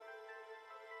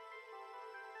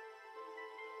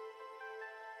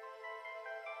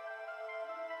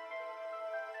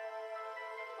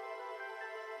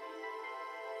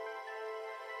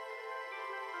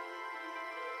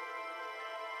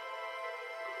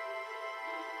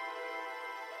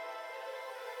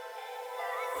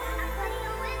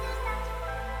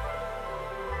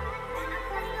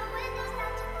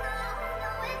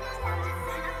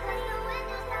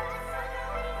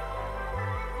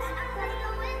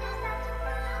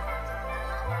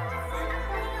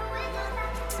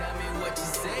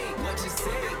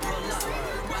take. Pull up,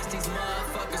 watch these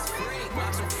motherfuckers freak.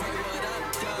 Watch them say what up,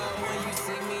 though, when you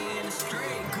see me in the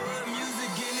street. Good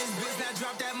music in this bitch, now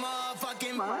drop that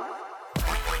motherfucking.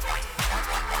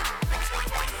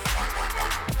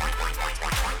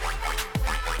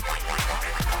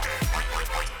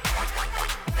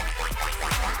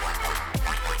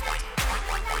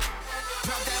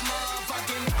 Drop that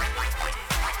motherfucking.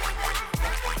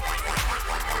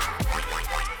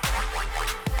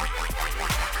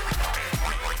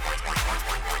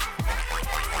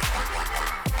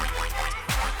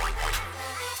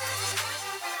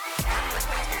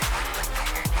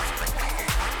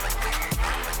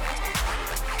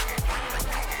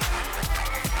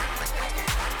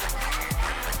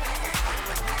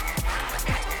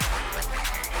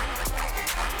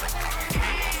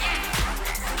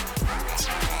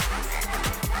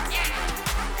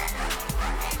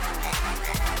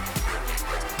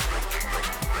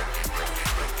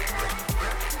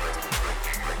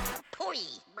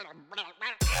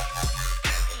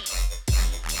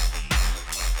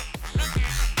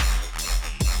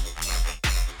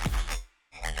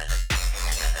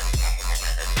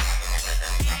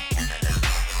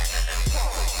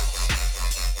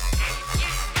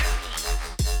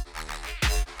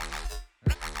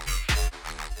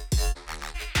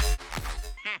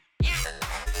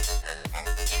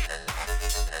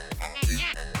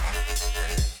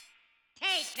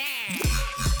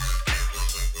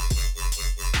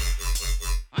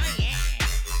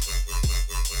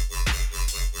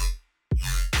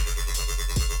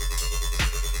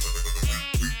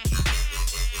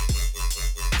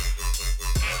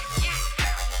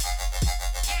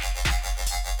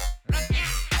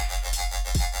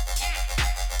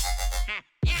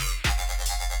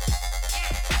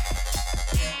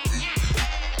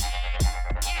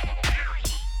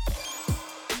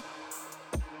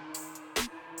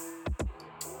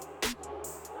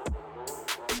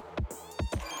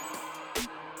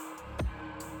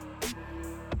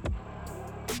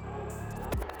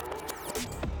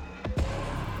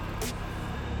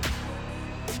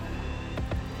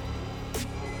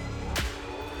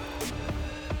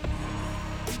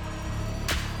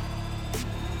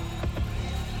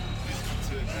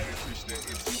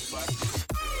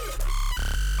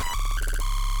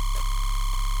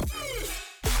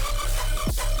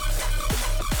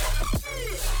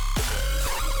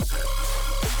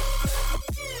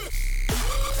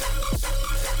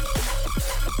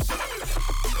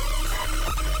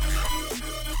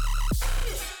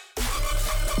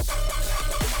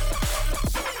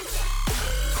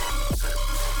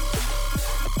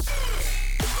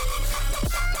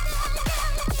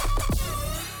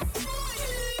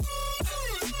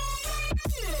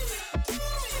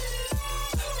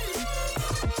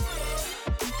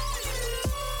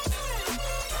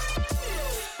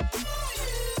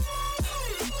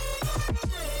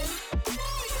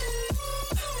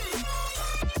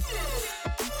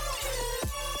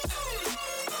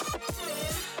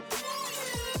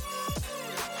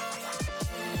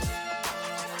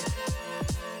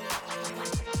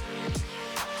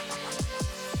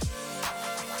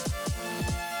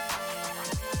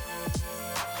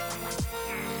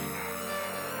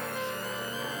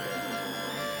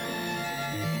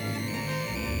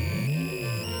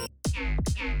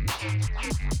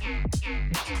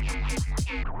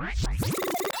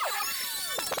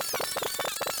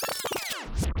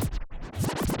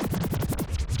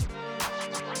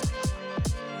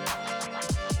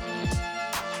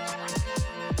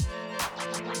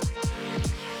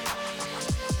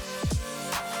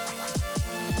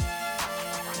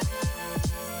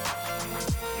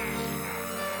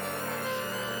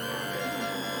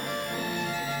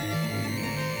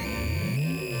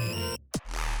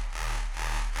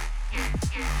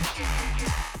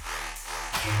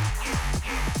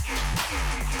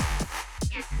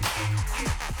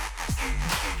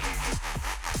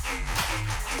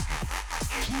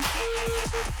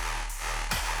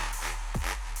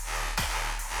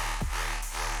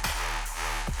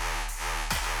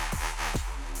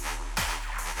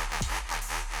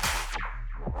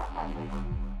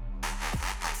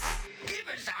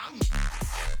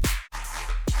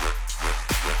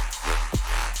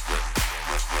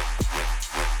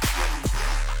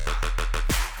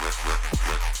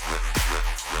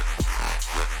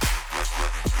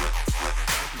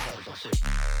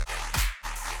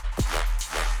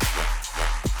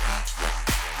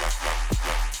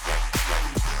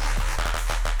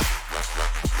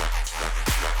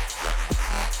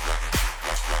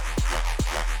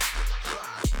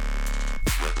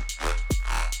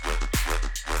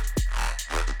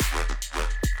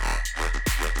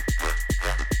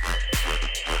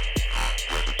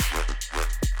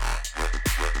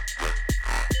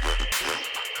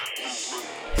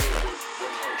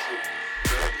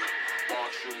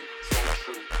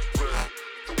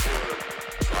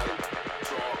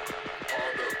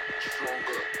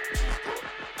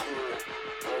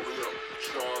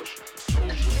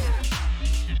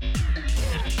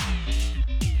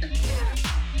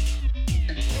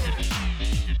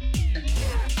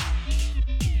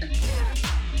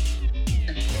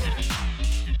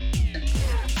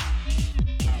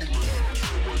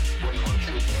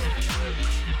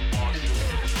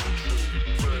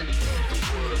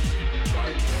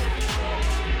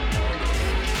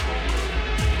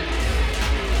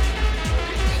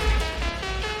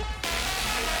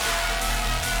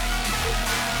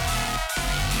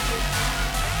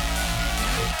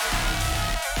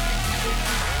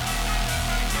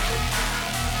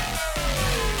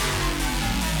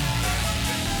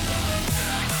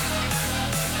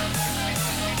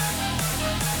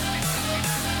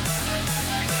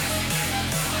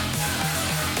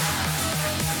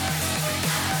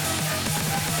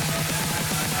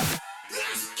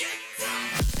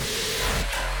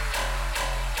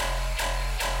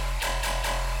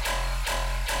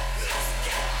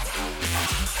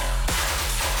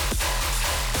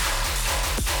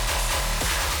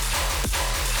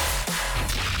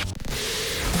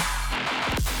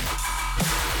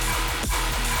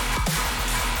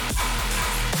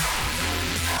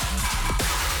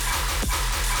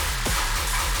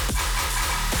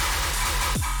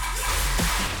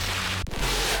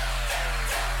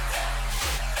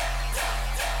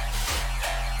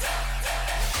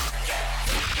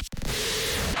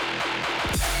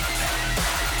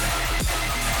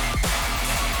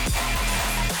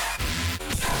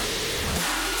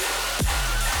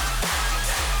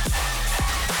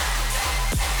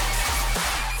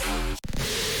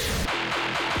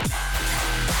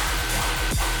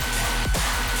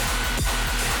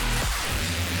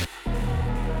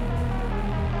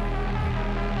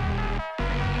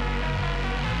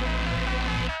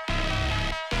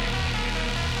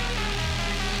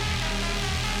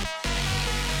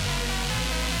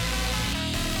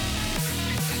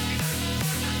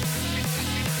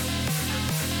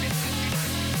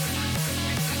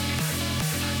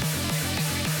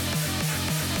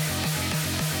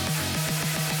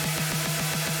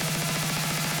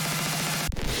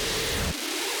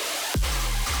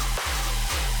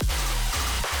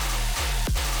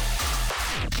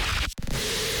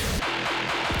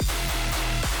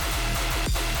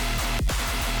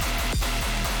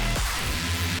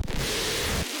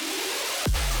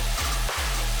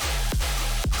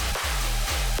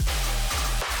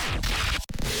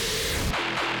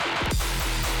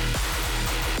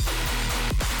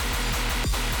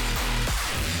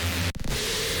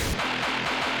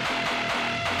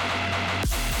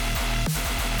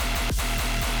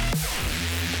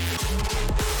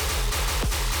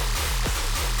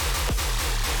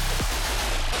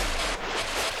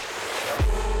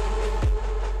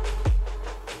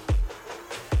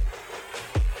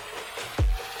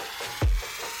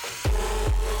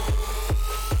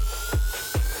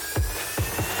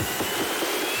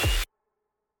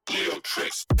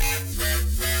 tricks.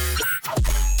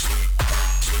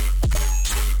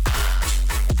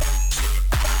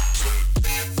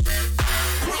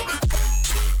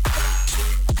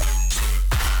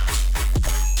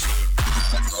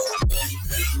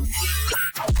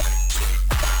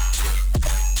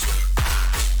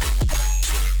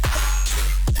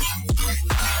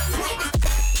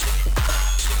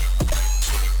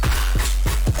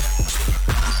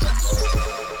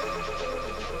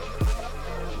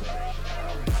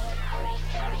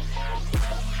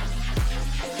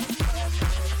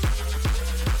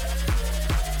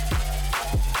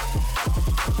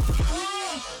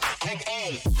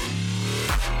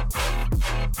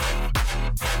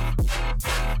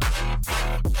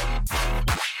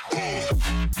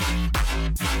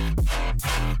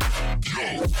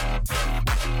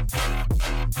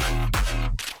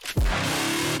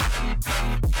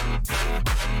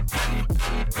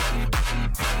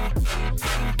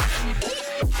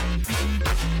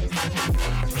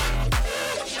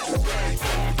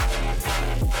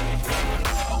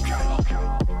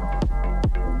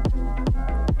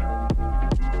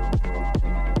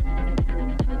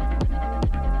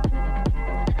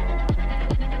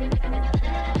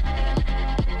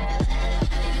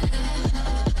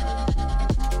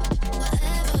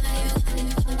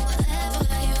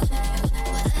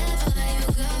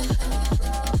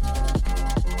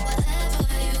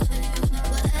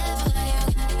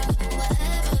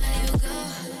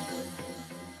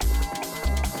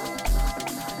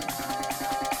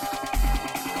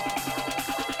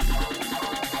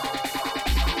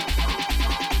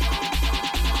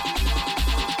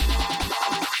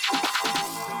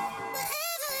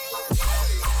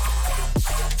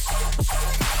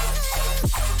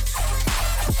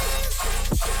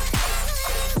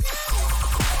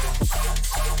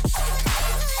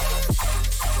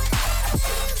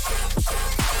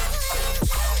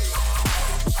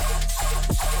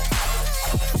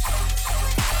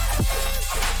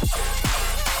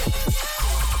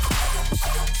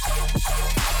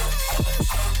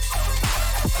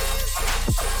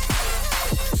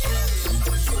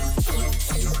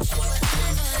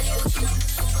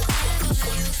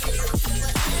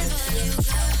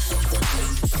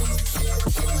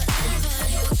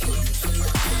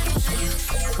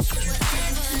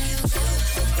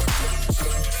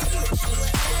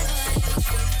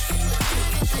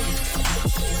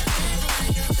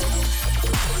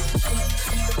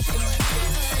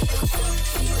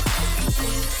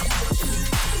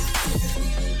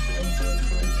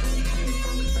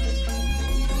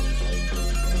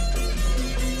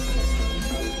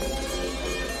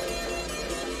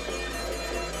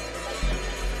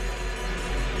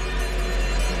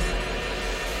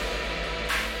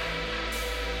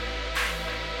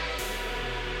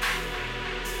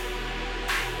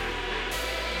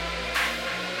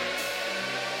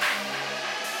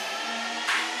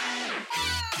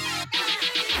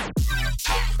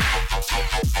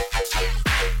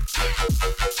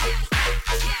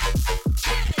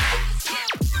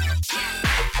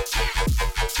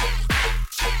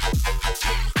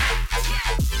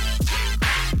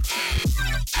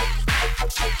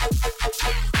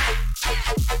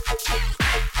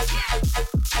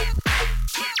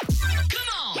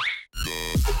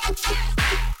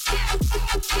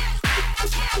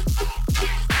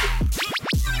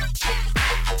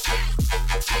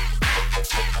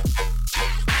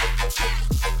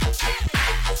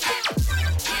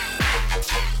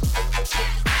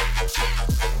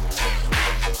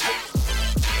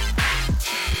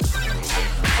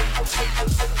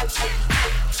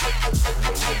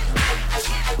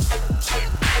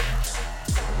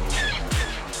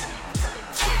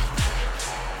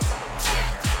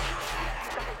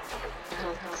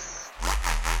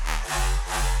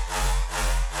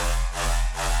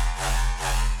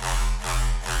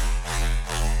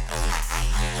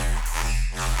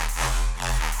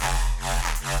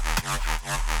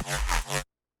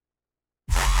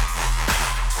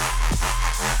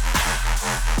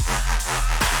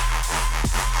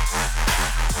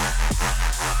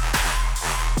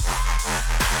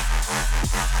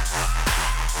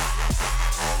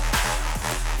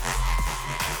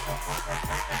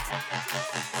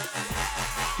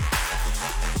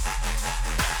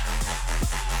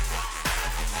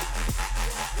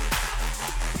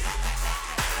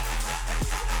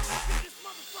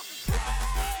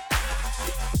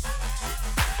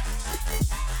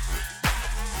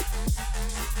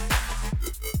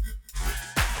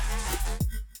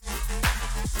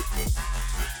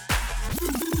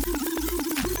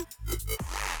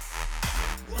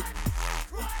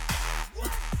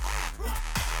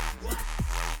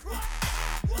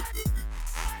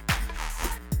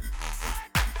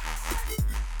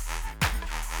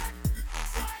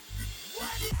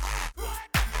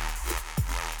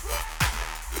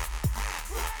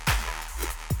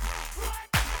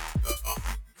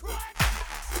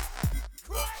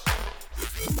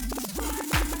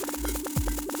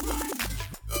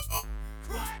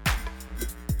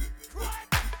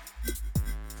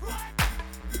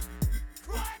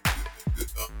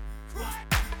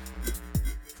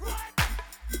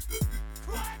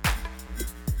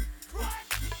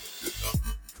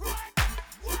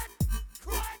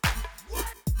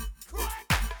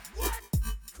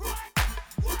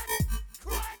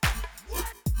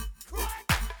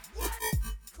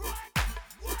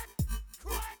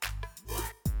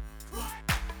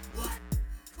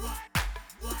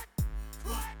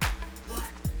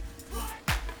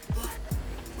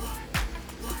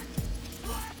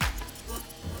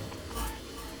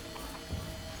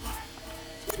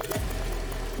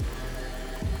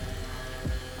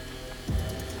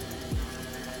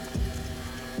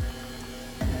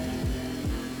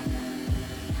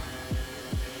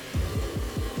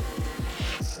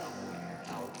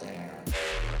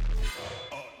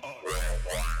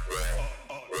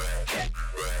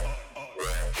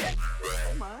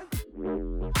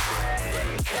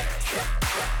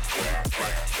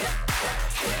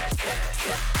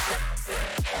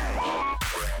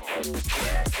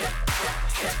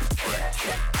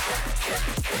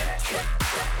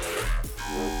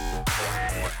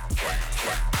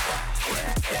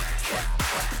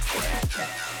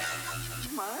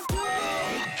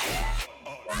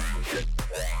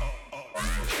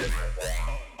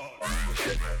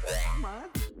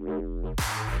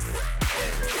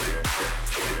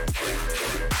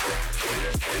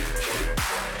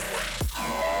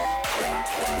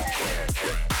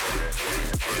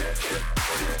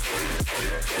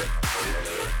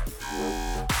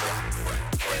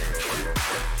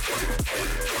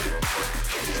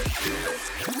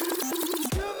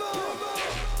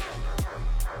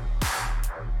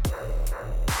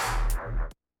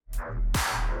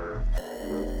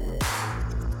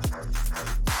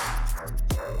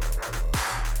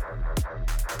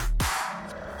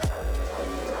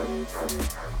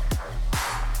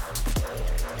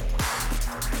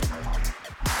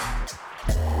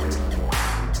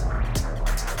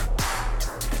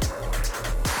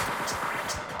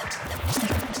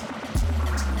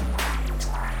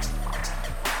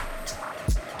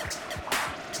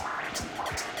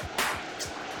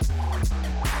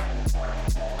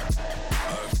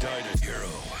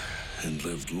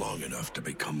 Long enough to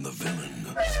become the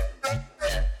villain.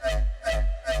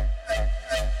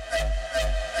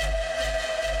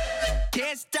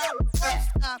 Can't stop.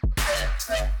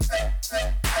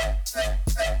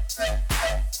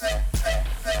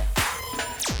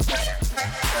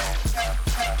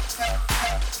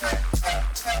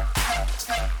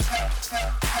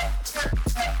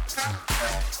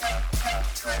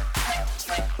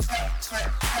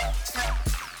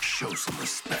 Show some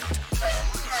respect.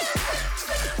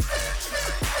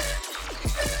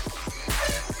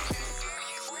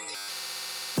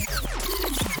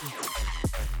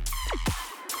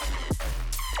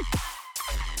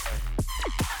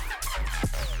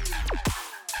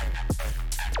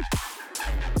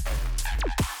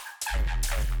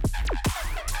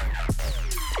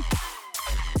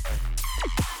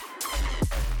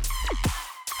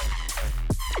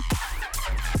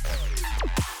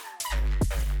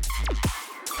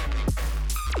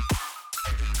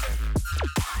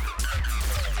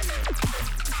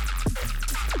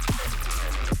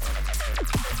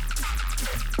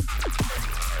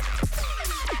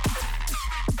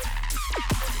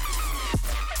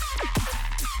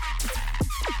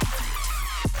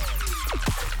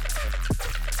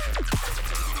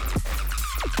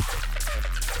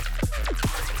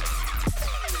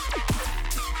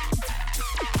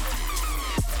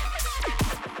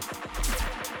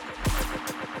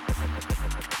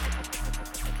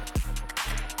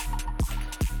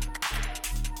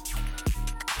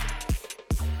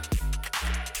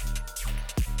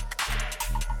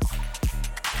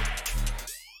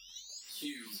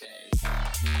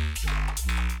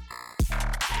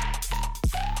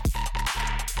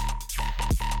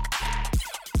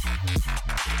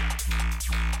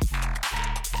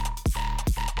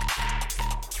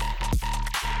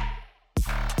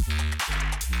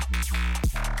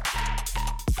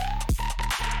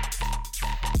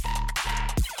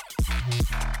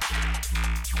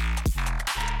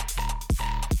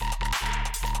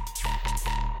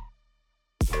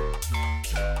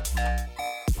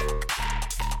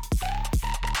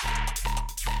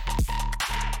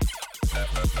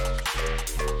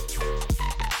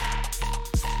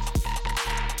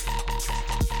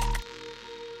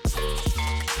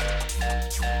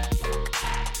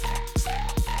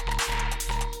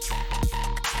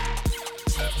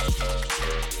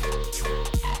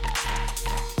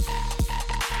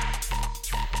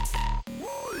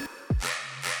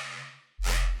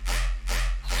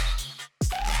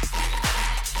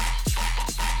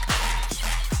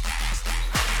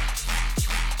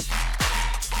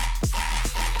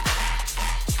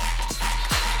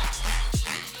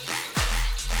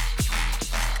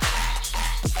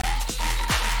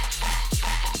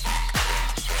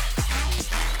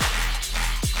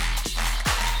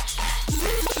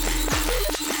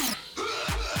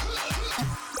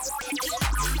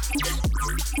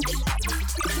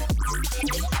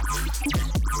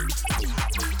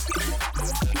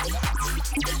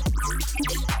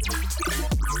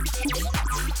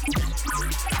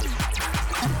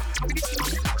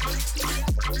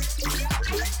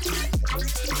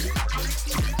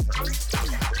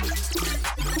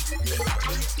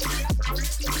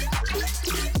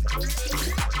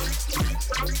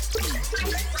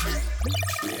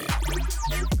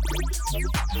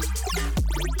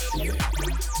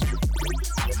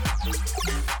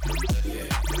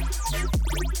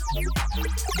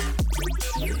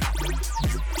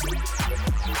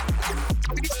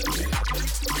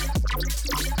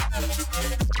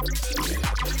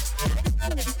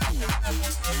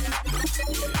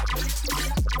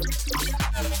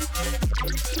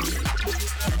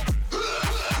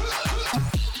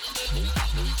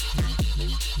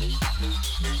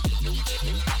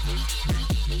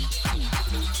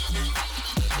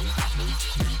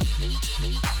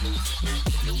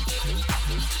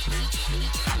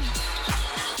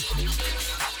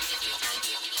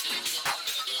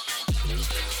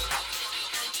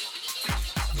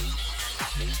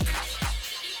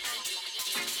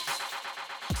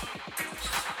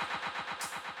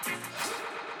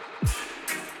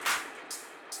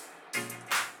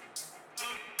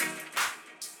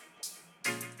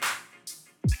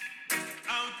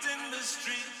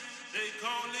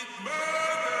 call it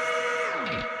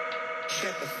murder.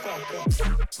 Shut the fuck up.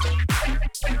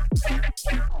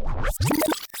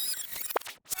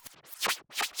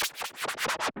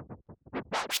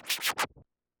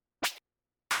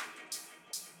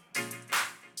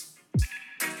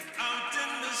 Out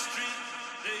in the street,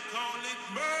 they call it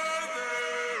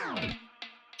murder.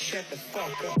 Shut the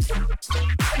fuck up.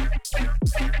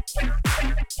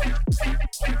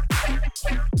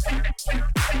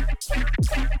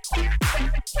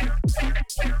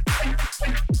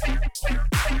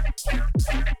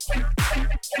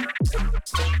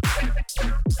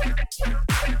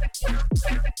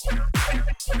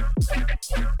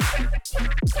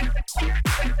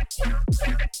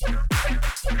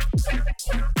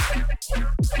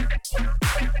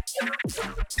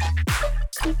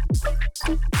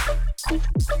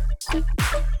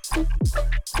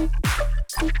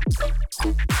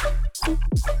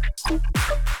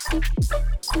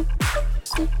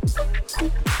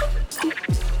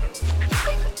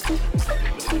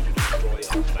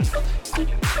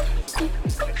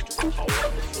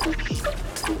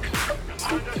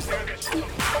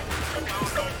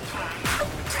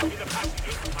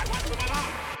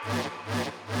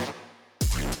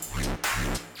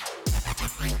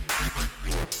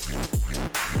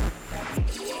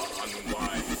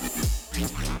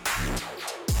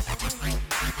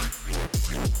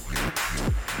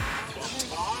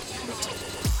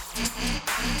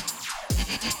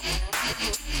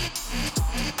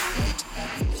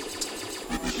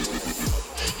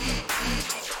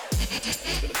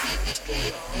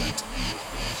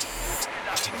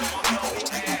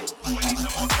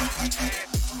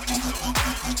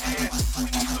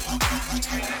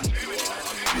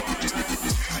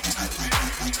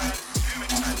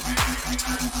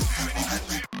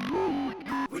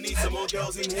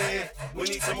 girls in here. We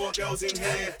need some more girls in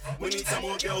here. We need some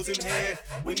more girls in here.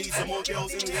 We need some more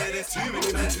girls in here. There's too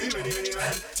many men, too many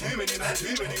men, too many men,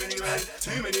 too many men,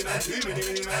 too many men, too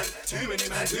many men, too many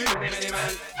men, too many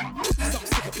men. Some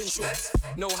stick up in shorts,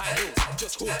 no high heels,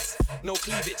 just hooks, no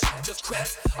cleavage, just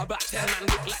creps. About 10 man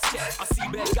look like chefs. I see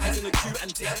bad guys in the queue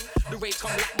and dip. The rave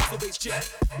come like muscle-based jet.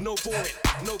 No boring,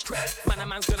 no prep. Man, a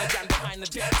man's gonna jam behind the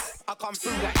decks. I come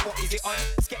through like, what is it on?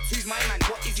 Skep's who's my man,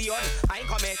 what is he on? I ain't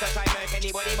come here to try murk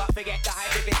anybody, but forget the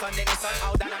hype. If it's on, then it's on.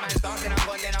 How down a man's dance, then I'm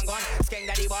gone, then I'm gone. Skeng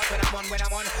daddy bar when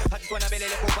I'm on. I just wanna build a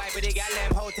little vibe with the gal,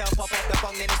 them hotel pop off the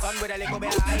phone, then it's on. With a little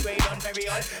bit of high grade on, very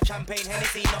on. Champagne,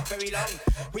 Hennessy, not very long.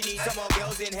 We need some more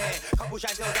girls in here. Couple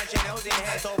Chantels and Chanel's in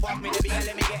here. So pass me the beer,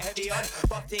 let me get heavy on.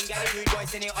 Bob Ting, Gally, rude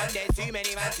boys in it on. There's too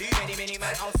many man,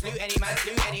 I'll salute any man,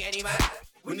 any man.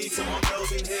 We need some more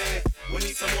girls in here. We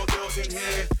need some more girls in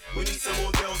here. We need some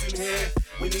more girls in here.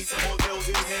 We need some more girls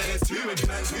in here. There's too many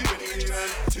men, too many men,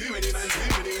 too many men, too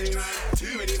many men,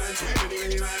 too many men, too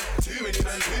many men, too many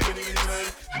men, too many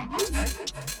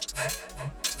men.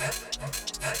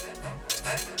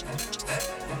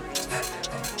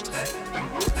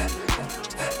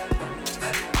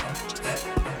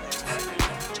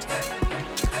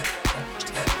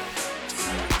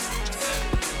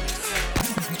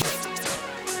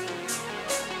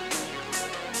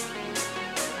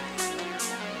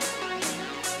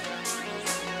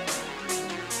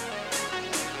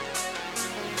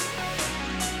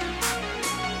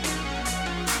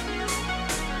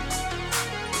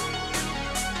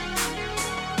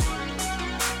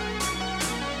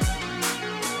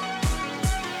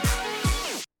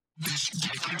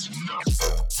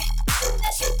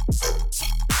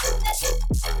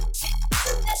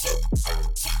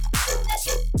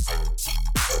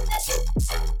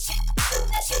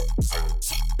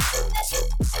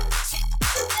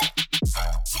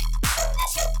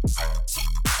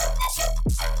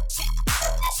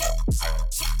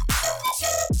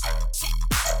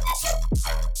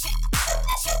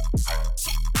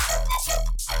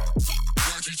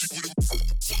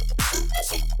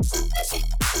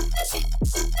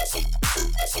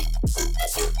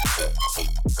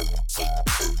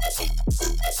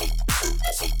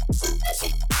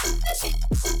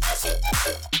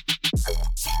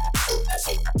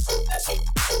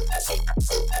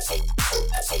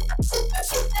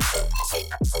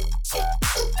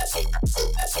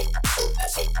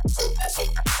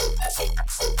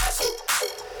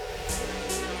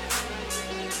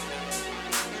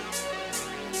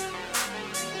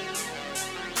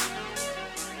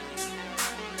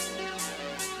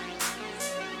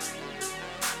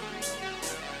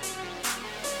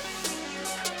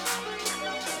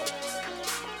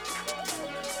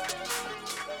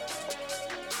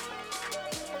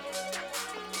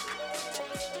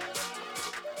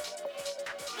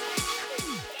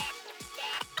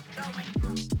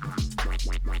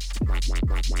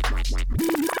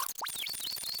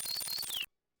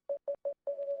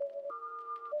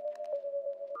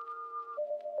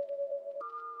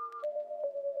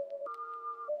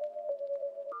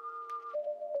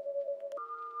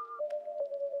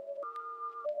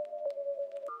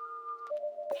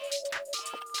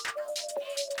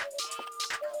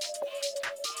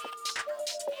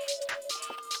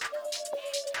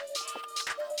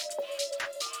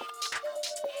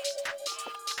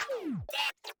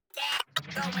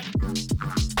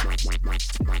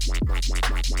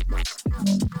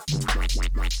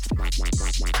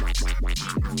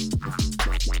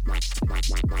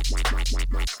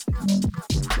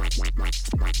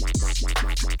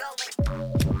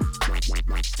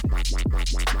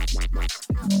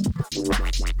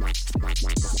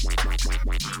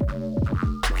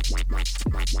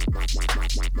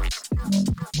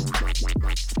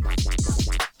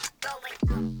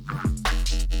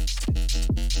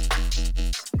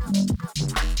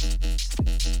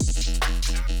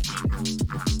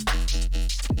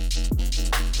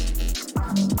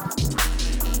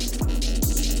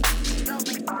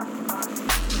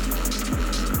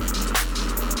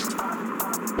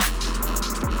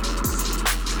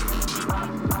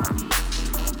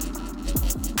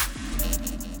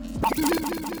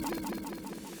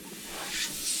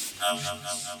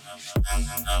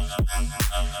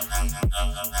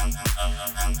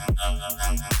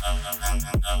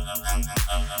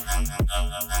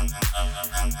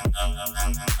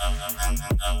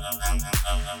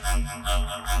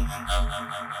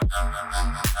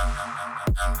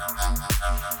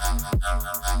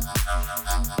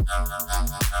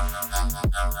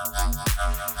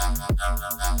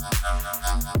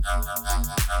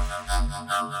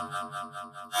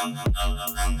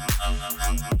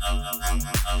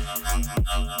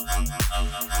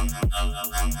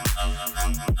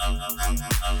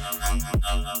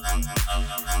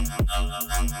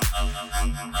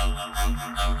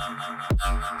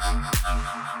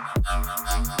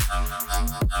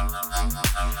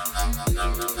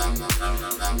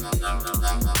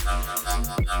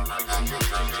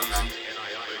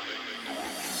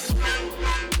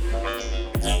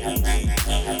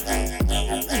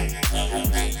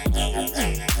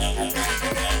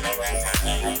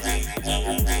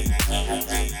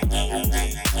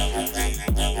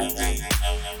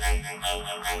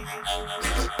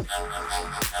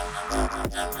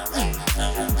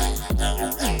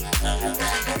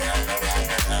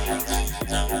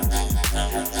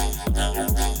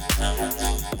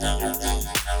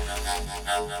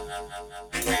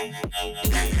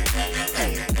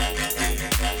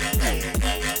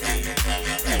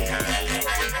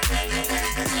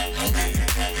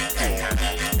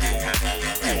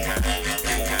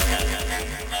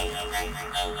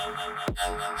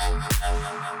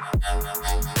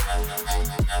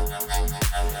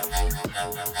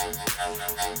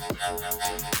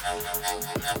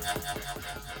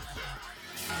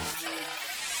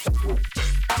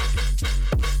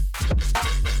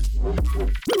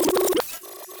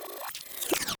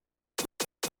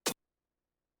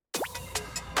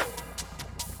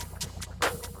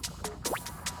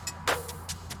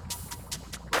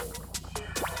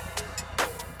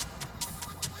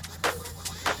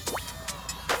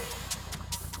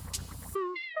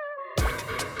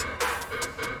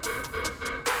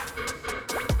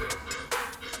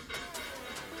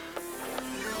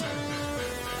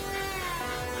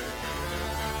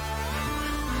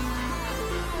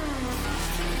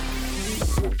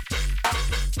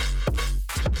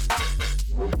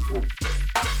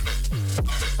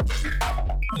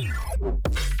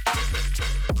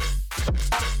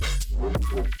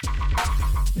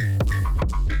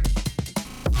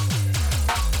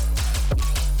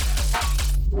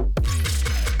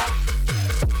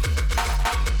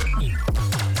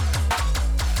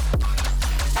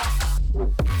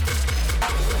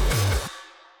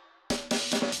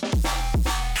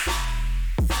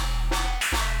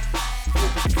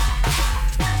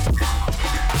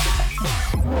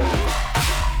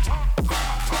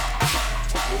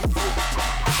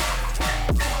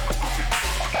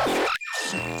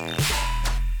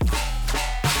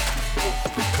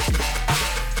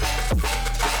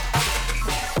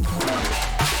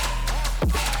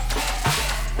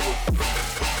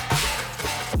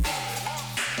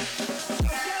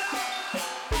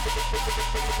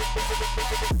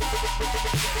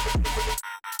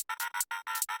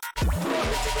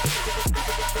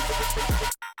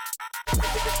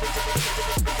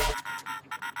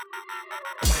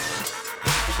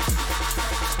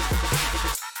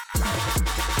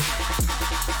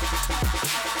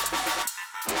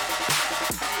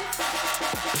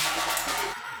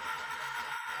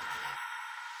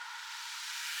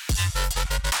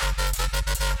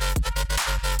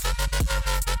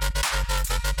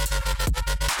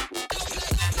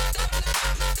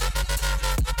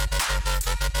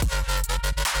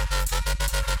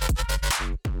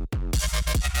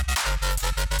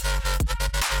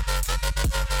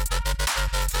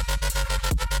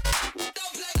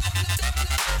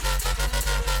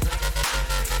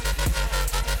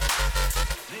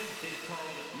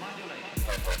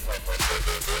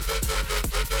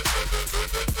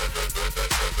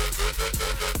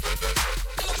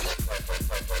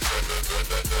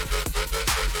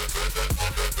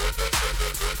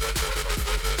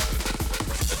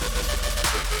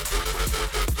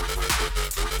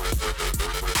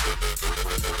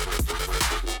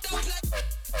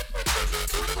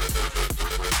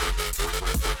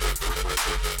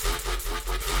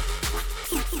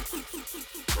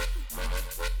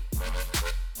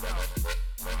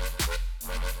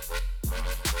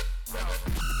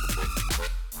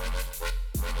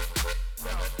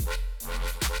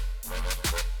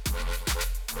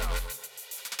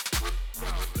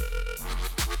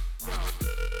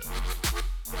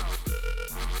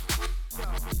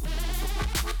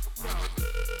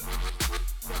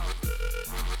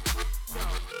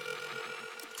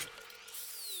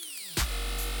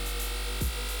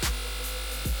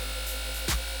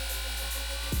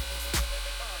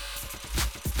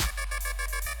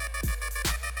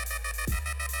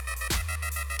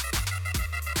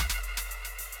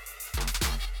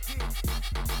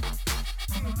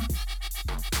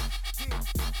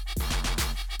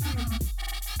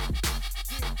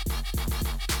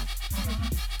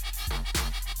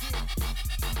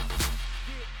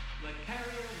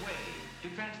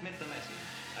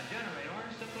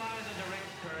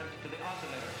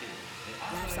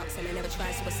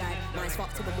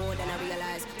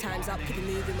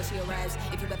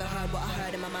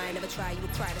 Try, you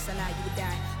would cry, that's a lie, you would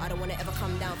die. I don't wanna ever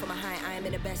come down from a high, I am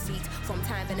in the best seat. From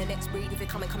time and the next breed, if you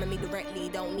come at me directly,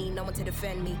 don't need no one to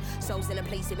defend me. Souls in a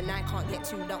place even I can't get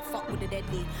to, don't fuck with the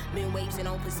deadly. Moon waves in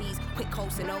open seas, quick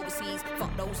coasting overseas.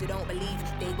 Fuck those who don't believe,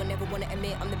 they will never wanna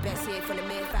admit I'm the best here. From the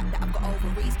mere fact that I've got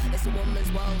ovaries, it's a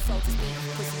woman's world, so to speak.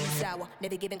 Pussy is sour,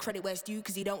 never giving credit where it's due,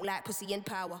 cause you don't like pussy in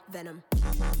power. Venom.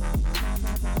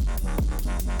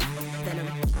 Venom.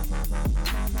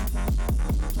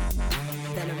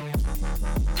 Venom. Venom.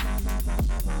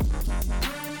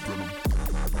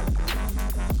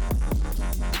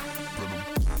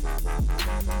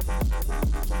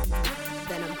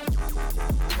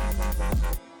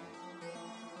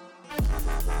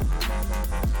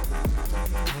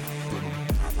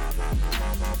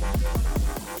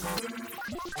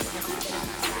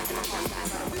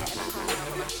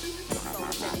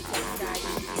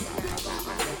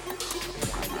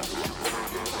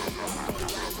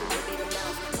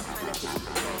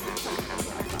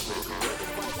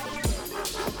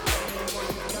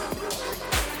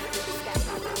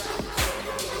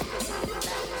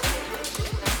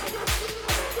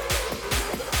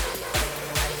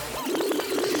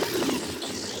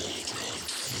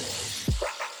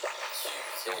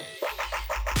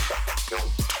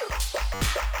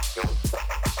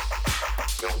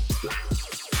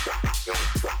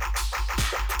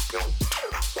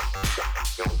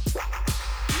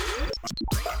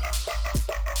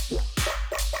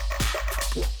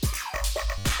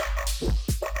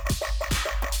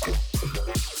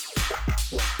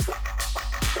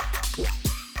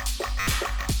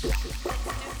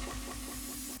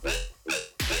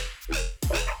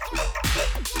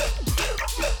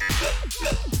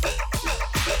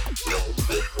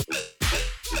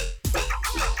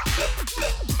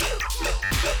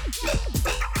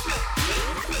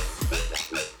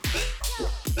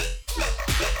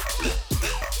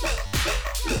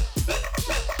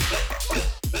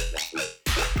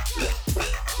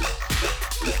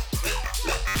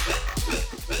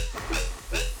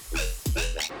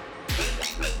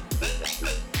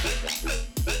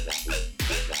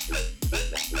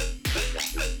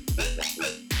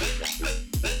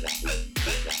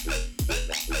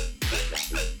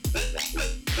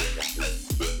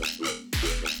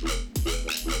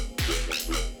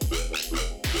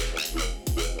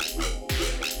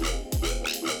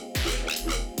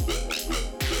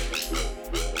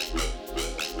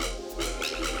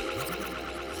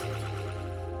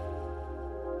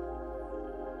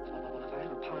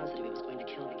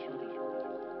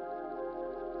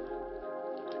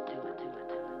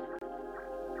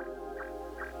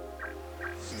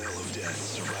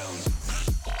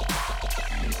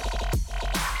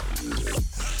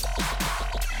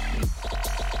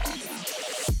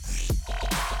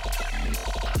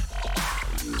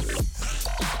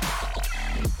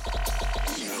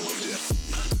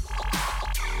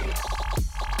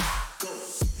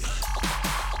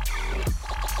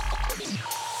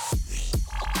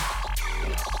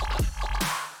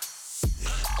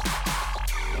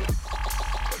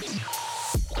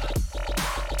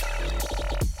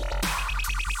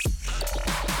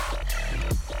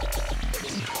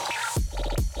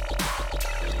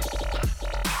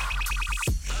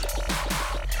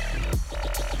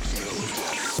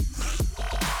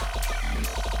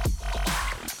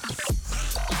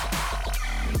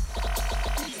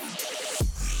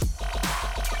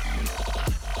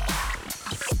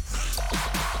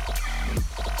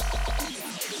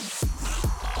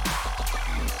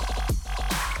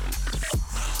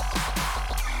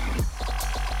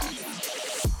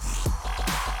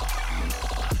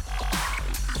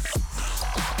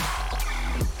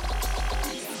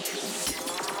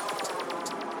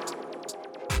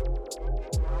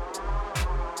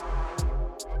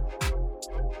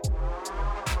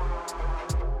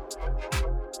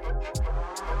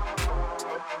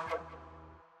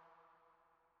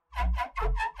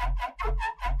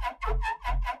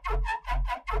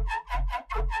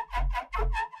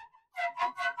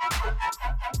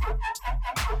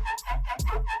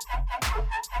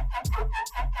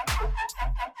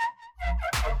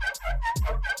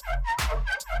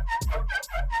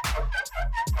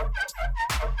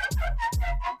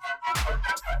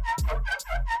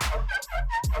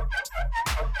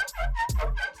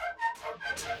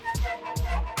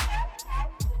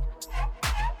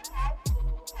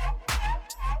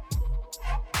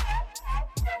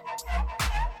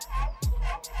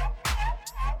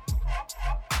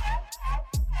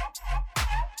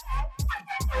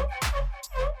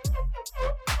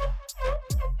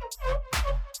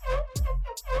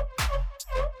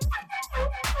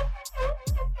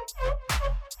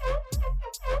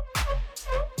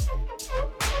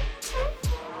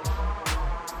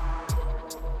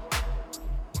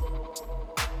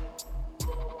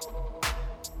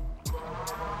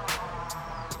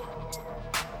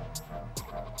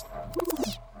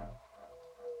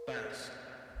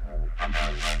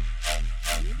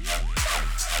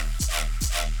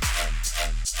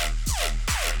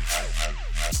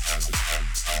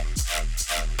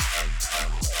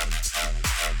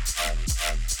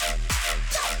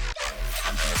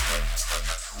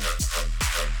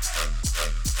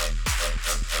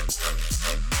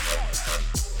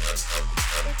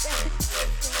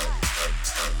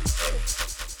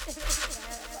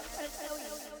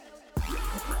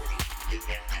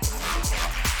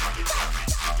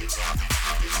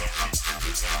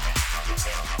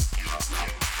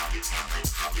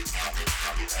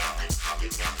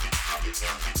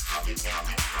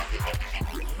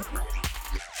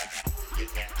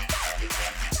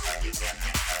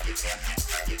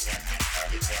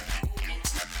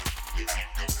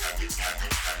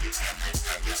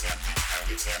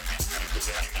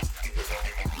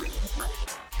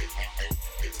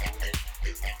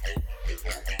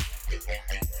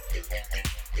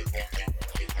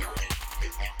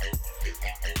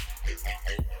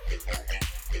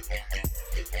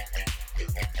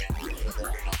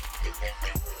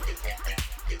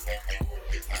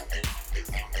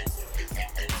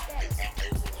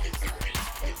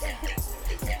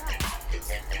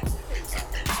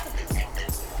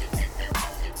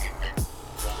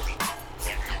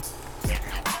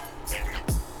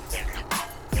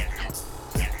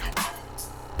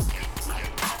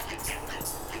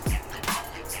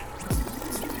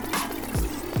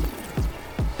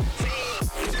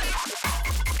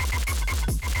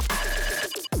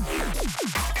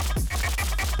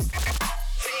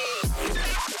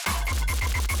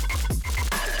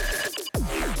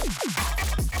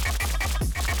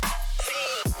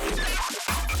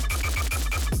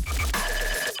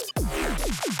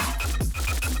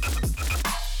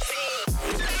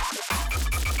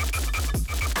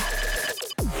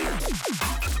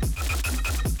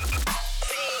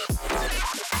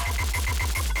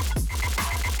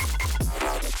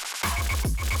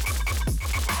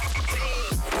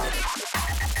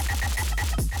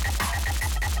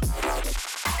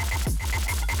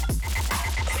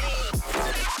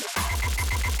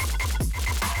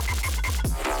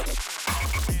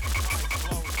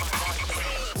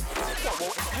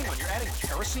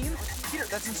 Kerosene? Peter,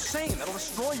 that's insane. That'll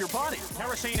destroy your body.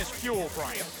 Kerosene is fuel,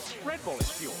 Brian. Red Bull is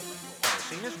fuel.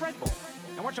 Kerosene is Red Bull.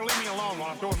 Now, why don't you leave me alone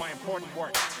while I'm doing my important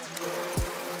work?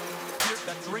 Peter,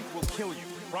 that drink will kill you.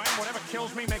 Brian, whatever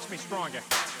kills me makes me stronger.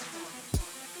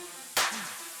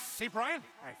 See, Brian?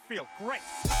 I feel great.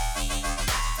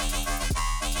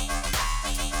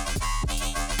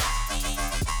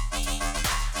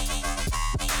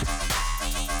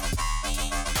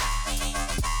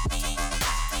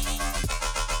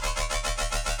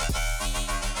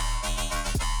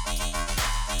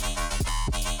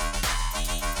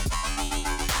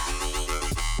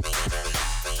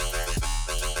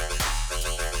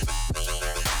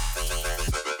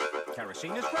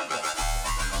 Kerosene is Red Bull.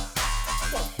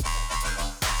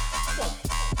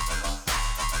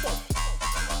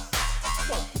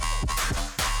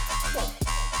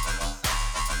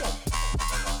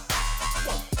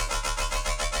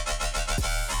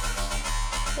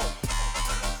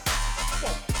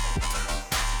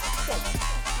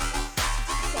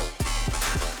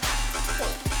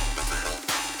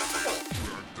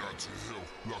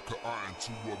 Like an iron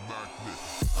to a magnet.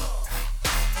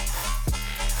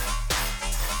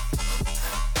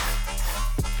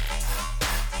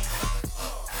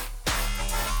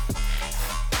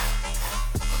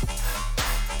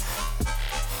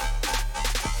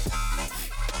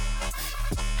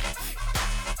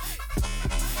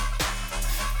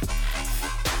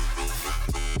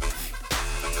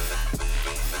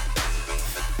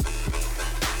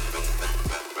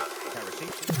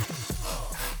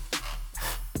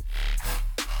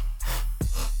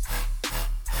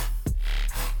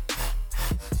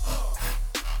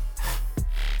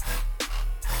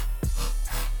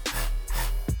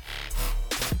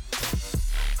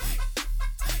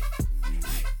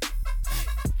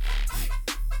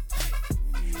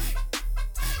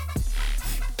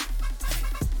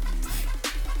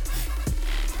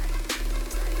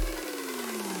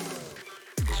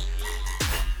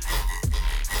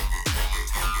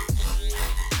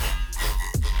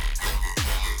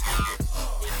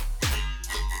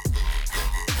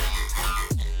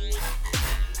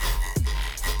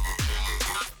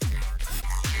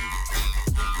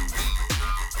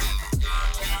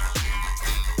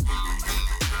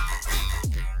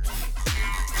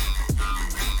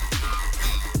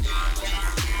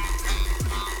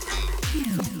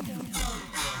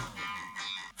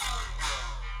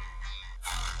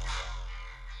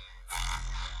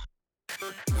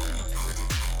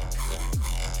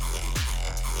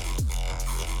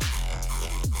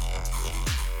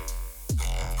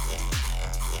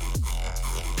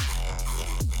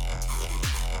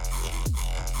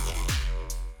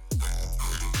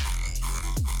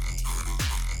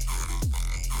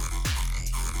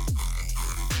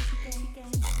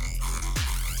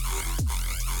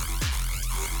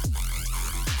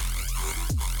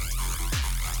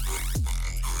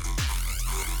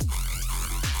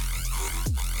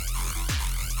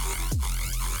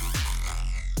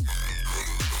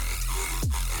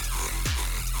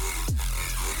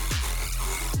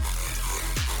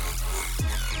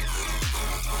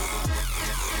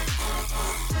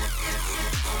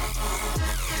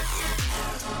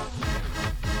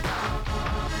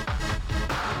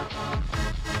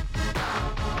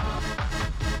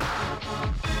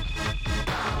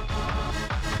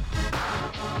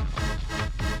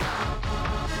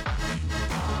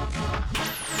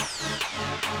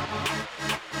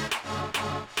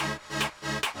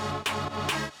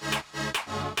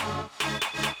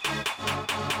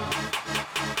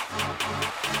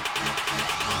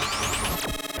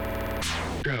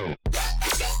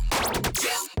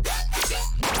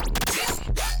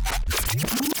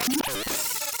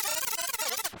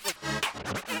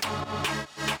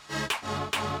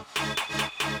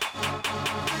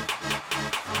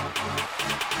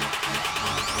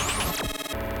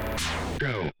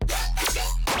 go.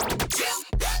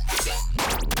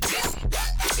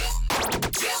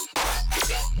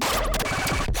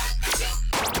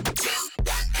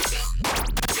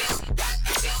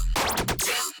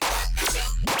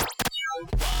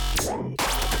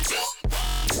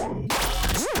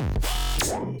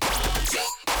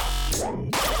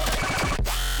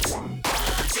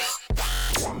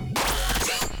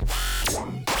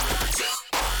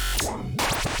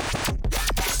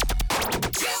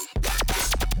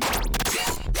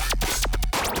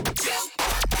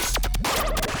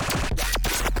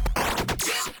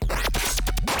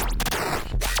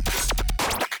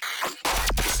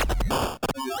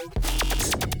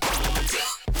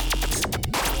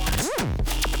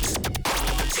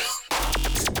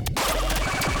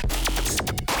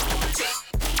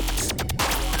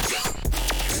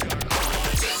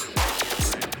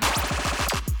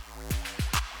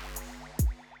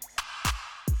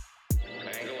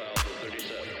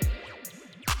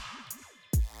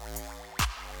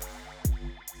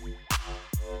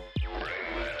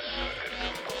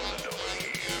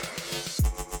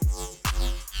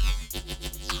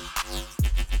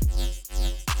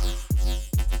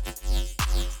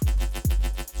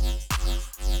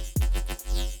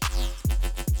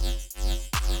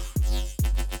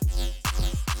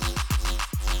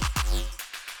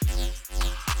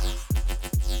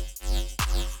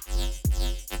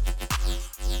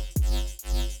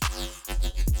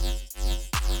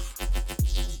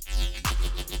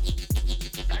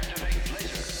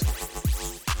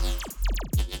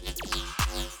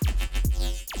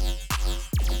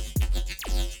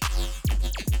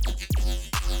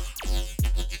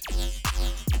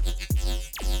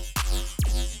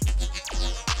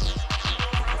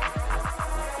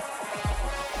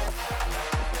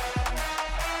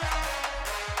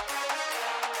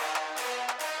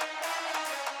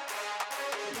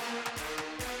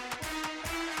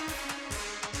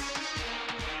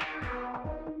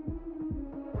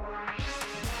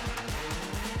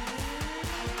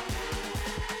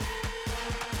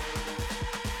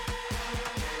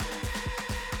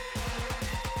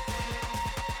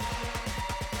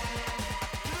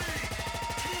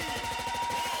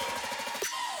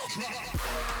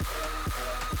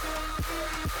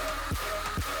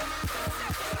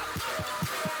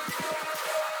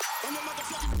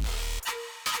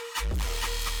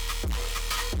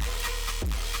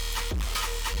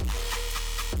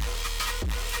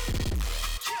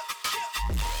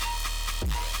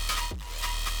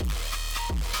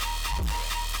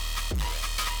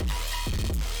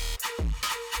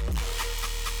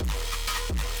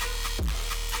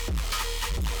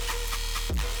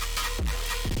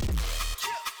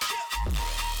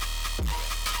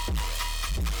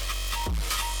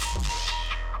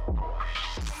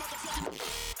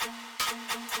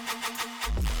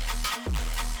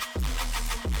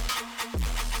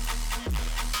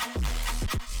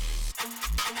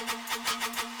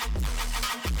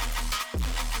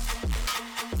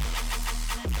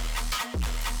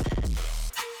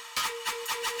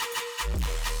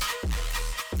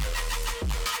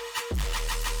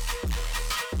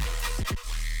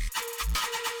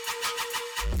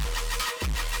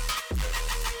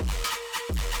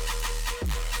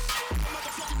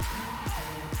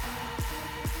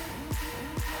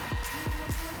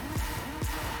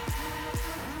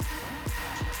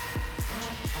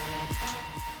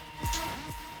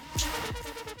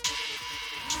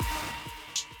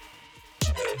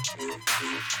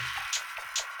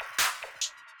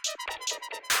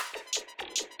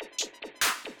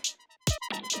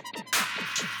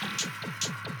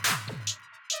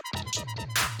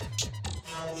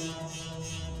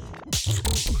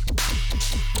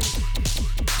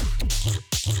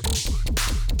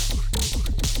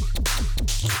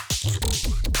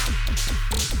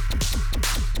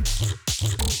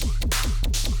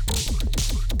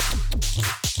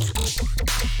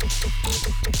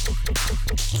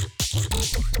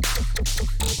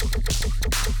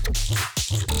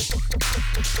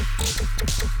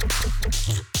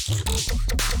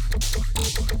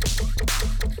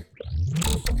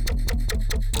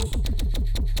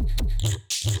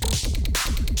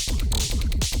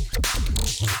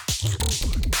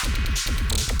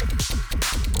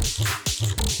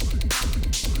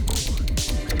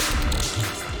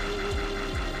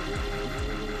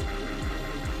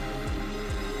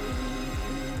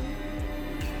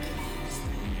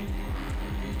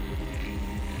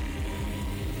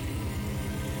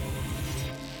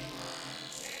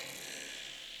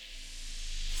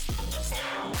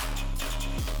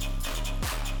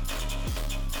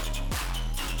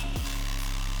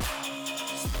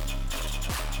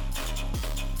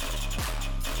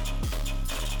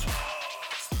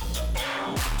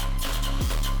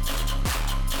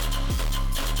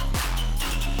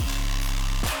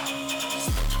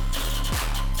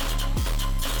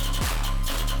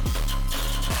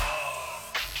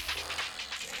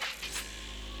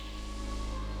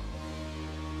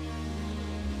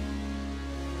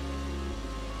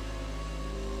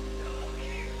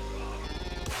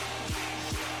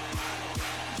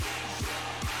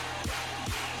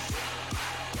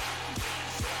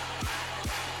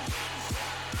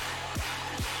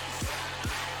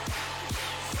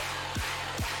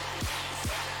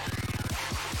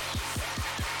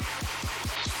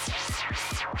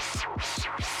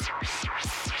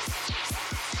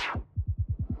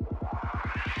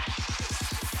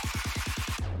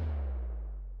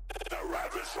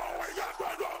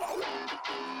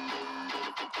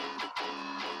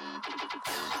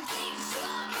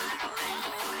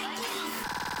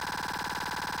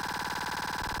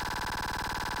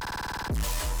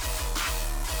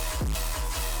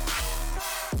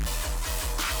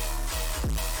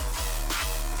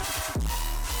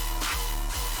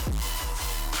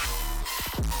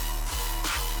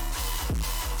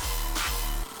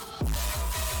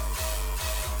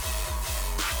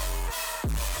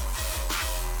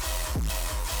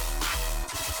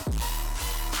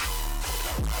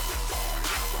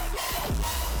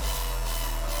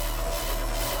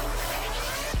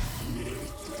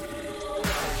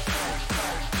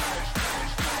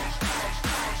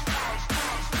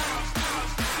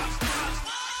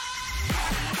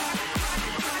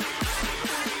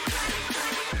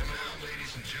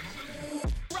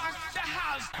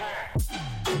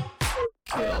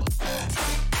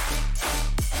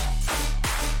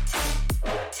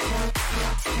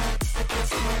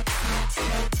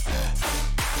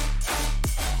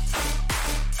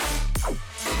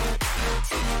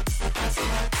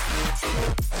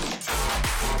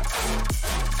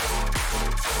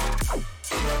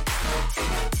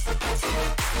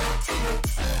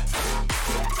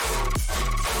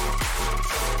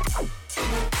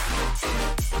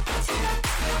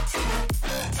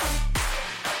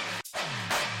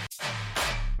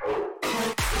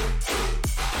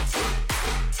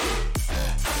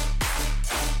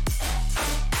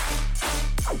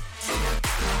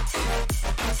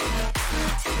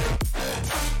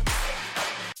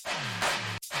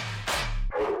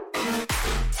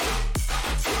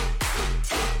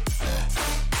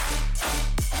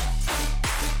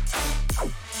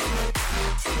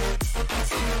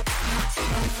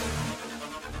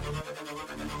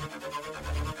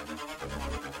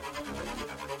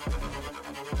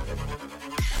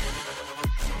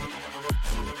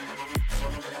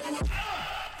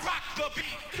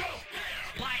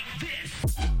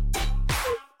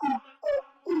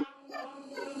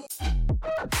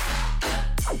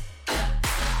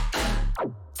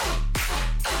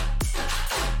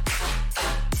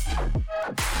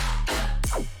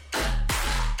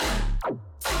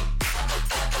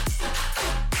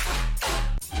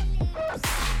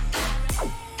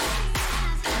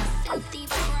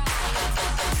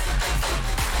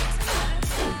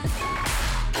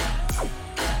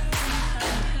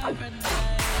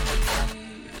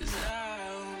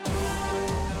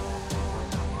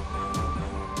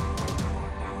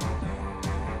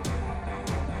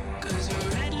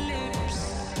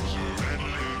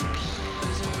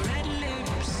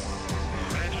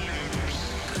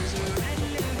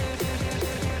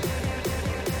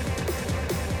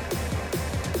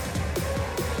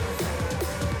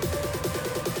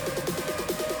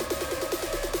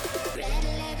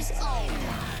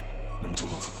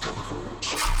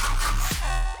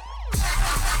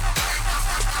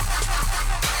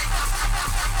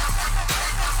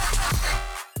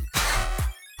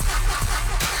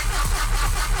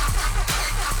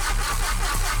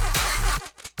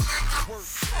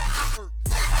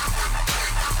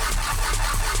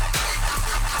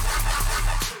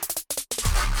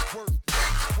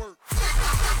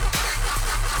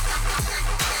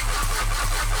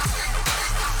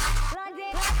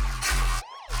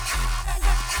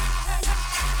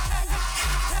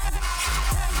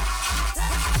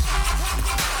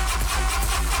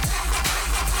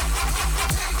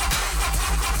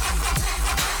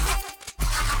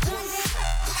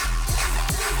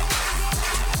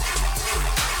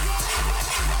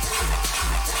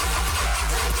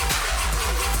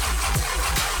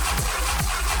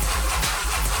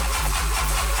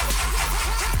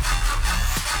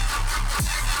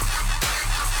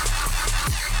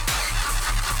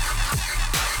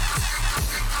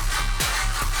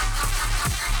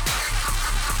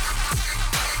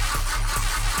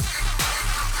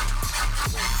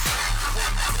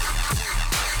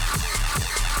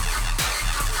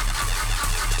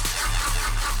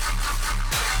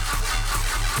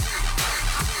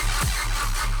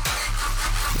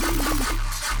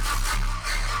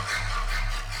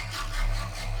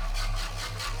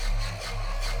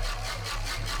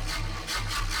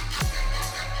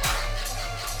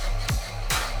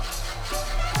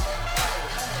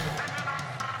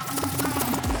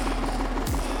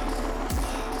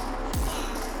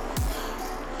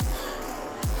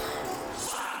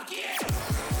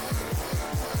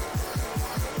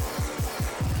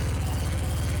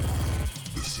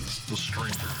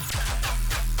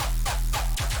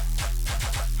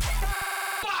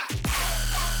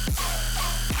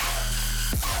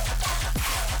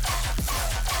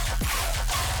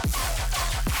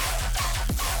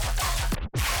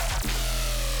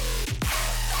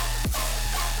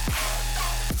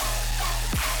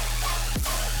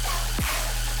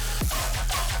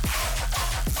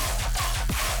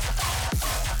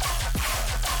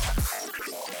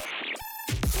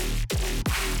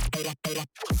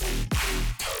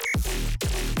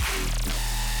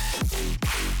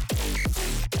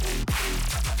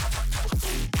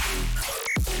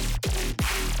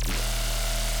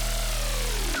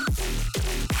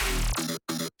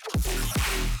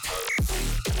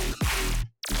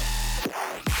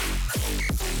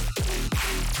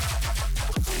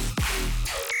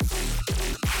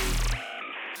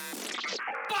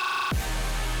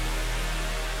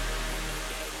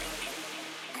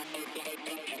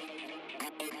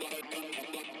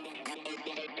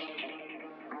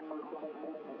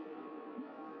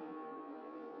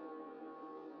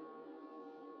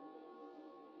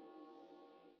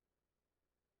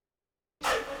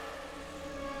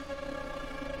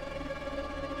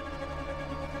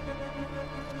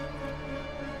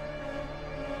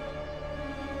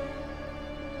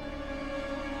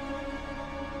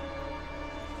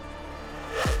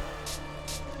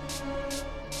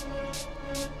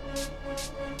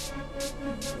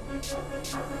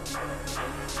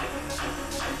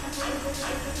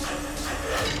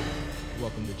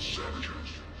 Welcome to Savages.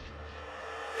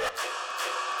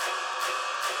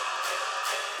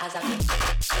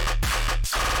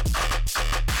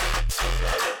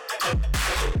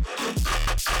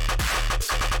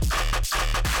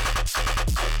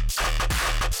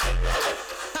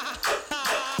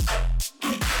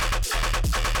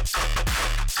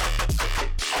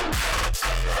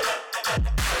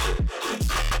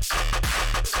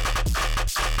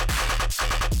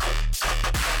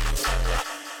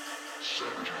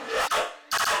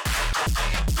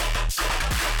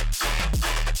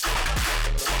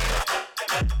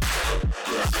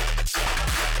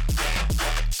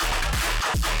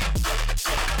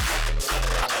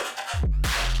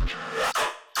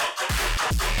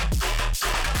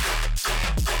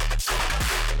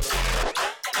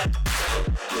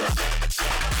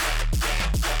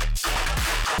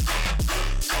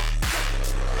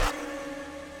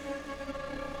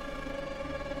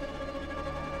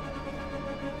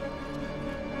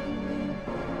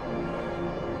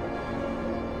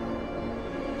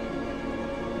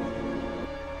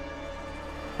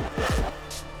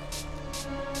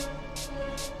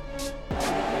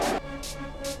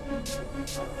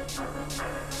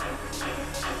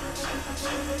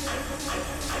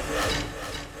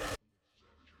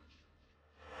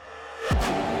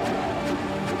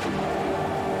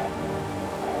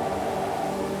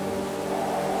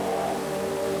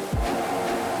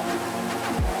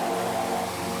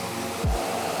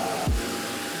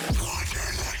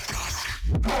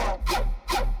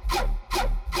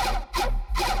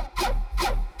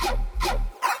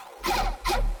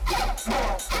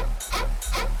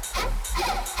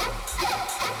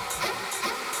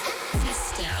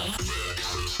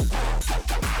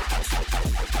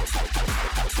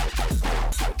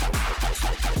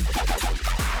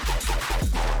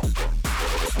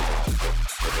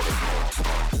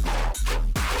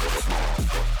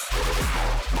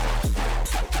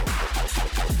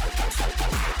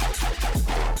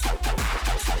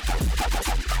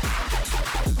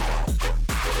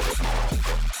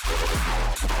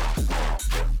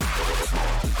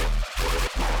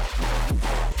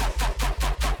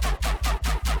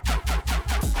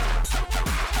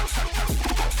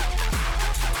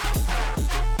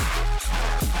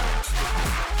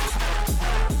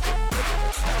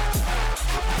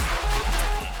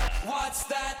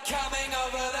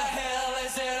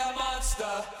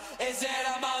 Is it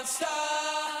a monster?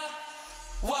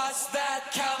 What's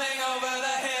that coming over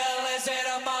the hill? Is it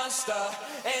a monster?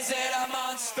 Is it a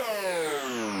monster?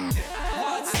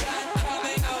 What's that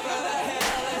coming over the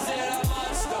hill? Is it a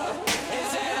monster?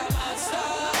 Is it a monster?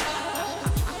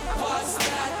 What's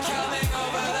that coming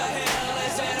over the hill?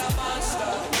 Is it a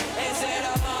monster? Is it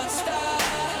a monster?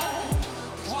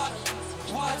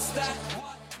 What's that?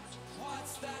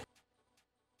 What's that?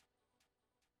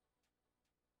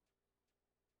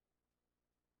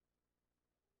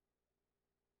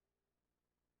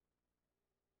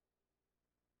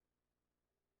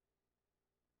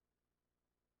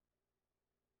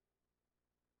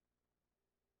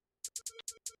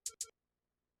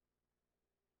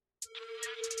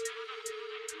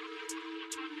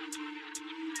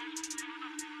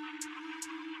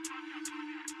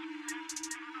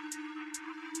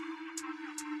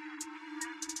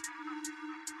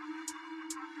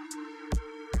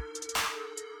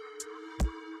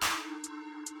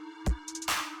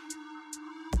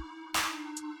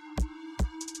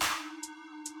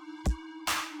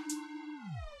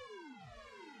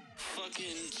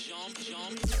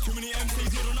 Too many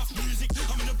MCs, not enough music.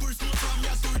 I'm in a booth all the time,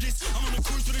 yeah, I do this. I'm on a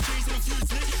cruise with the G's and a few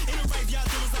slick. In a rave, yeah, I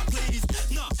do as I please.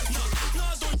 Nah,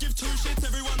 I don't give two shits.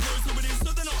 Everyone knows who it is,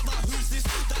 so they're not like, who's this?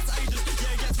 That's ages.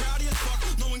 Yeah, it gets rowdy as fuck.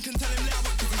 No one can tell him loud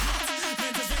what cause he's not.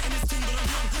 Meant to vet in this thing, but I'm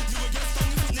young. You were get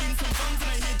stung if it's needing some funds,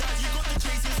 and I hear that you got the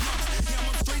chasiest mugs. Yeah, I'm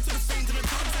on straight to the stains and the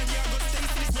tubs, and yeah, I got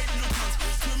stains to these waiting little cunts.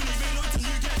 Too many reloads and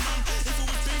you get none. If it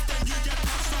was beef, then you get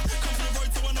punched up. Come from the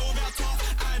road, so I know about tough.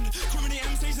 And too many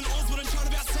MCs and Oz wouldn't try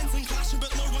about sense and clashing,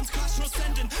 but no one's clashing or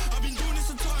sending. I've been doing this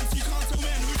some time, so you can't tell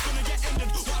man who's gonna get ended.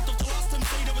 Wiped off the last time,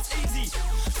 say that was easy.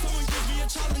 Someone give me a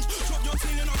challenge, drop your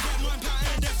team and I'll get 9 pound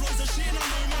and death flows of shit and I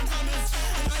know man hammers.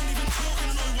 And I ain't even talking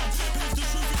to no one, but if the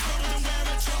truth is better than where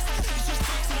I trust, it's just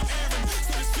facts and I'm airing.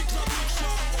 So this fix up big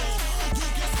shot, or you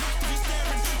get smacked if you're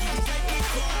staring. You can get me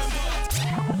crying, but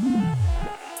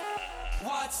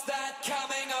What's that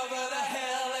coming over the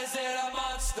hill? Is it a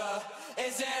monster?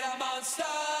 Is it a monster?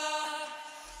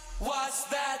 What's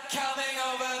that coming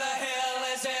over the hill?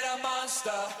 Is it a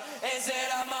monster? Is it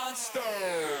a monster?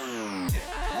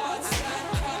 What's that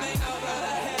coming over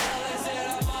the hill? Is it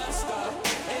a monster?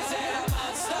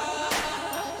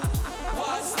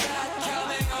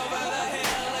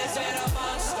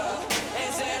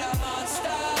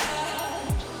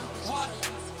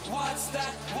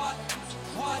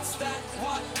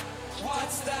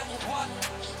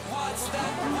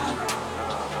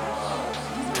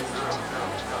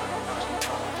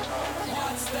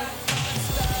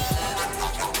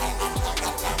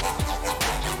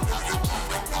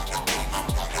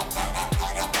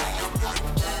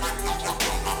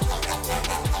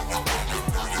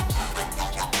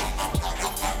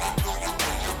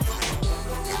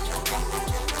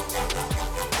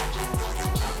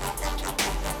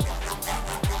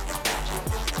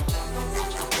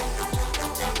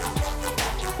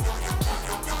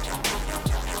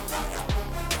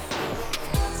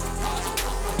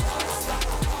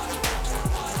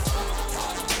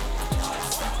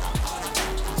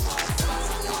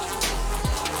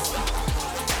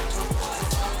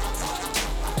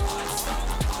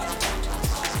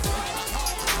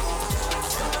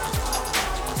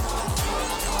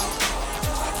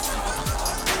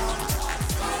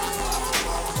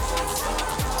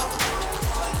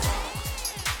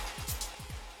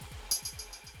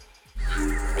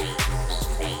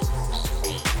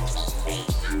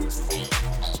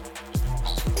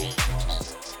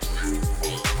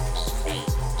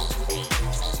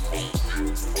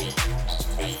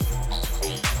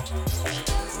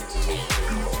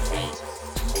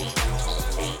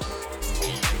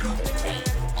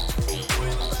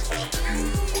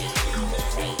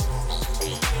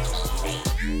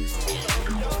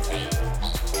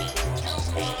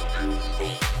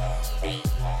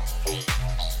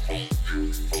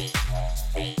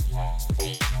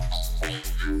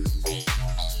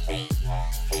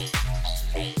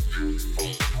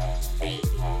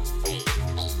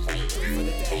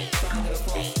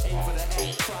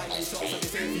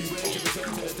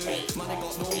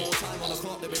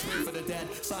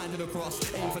 Signing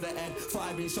across, aim for the end.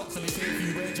 Firing shots and they say if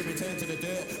you wage and return to the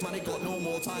dirt. Man, ain't got no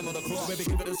more time on the clock. Maybe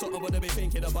give it a something what they be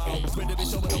thinking about. When they be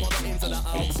showing them all the ins and the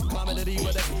outs. Climbing the deep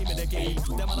with the team in the game.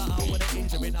 Them on the out with the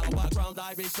injury now. Background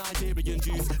Irish, Nigerian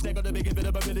Jews. They gotta be giving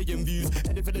them a million views.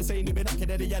 Anything the same, they be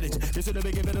knocking any edit. They should have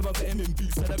been giving them a vitamin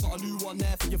boost. So they got a new one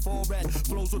there for your forehead.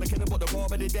 Flows with the killer, but they're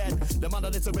already dead. The man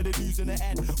that listen with the news in the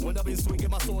end. When I've been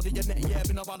swinging my sword in your neck, yeah,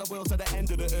 been around the world to the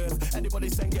end of the earth. Anybody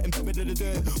saying getting buried in the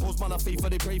dirt. Most man are faithful,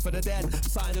 they pray for the dead.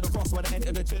 Signed to the cross when I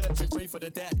enter the church. They pray for the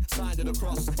dead. Signed to the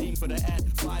cross, aim for the head.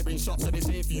 Firing shots and they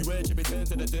say if you urge, you return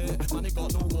to the dirt. Man, they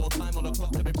got no more time on the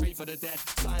clock. They pray for the dead.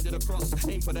 Signed to the cross,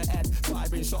 aim for the head.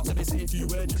 Firing shots and they say if you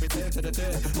urge, you return to the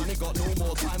dirt. Man, they got no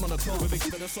more time on the clock. We've been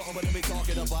giving us something what they be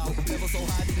talking about. Never so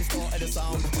high did it start at the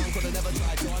sound. Man could have never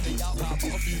tried join me out. Now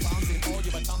put a few pounds in all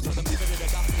your attempts for the pivot in the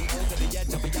gap. Hold to the edge,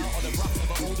 I'll be out on the rap,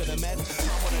 never older than men.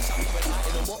 Now when I shout to it,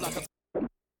 lighting them up like a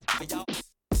be out.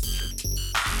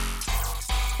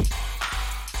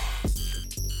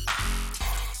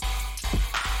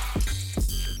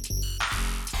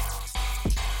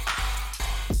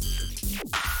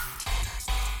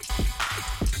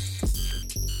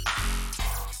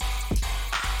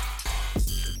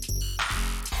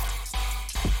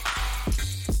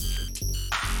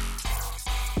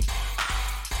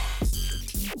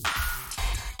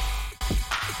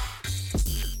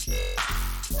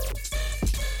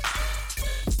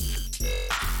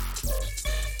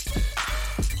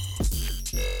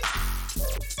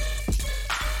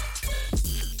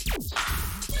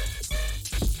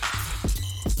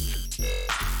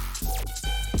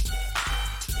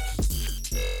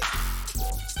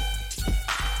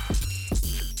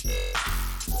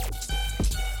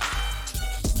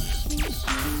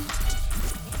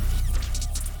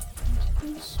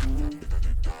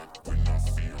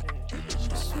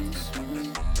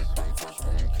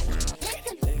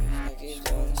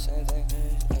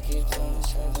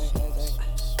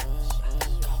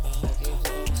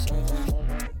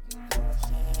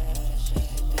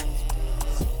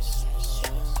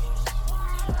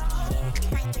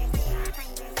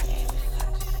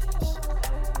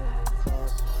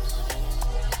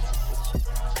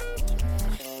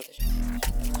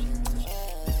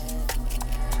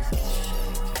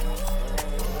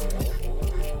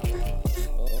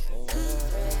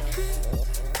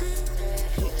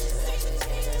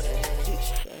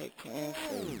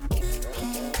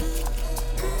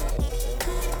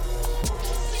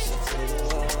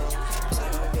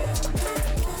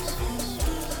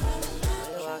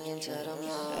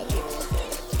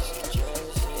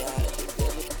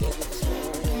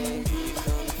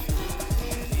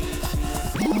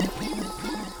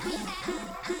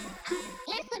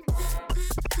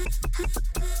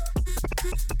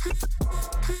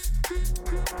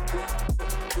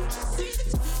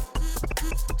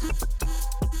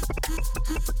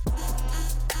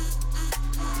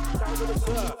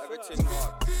 Everything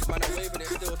hard. Man, I'm waving it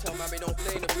still. Tell man, we don't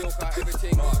play in the real car.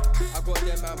 Everything hard. I got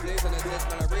them man blazing the desk.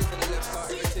 Man, I raising the left car.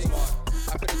 Everything hard.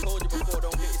 I could've told you before,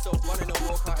 don't get yourself running and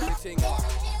walk out everything.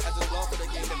 I just laugh at the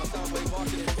game, if I sound way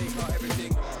barking and fake out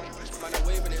everything. Man, I'm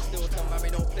waving it still, tell man, we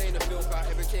don't play in the film out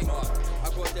everything. I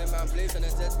got them man blazing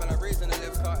and Zeds, man, I'm raising the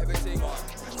lips out everything.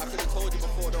 I could've told you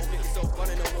before, don't get yourself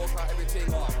running and walk out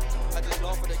everything. I just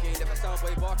laugh at the game, if I sound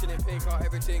way barking and fake out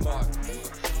everything.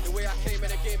 The way I came in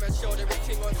the game and showed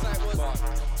everything on site was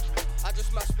I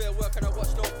just smashed bare work and I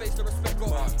watched no face to respect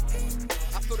God.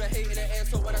 I feel the hate in the air,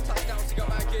 so when I touch down, see got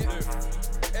man get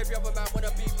every other man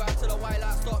wanna be back till the white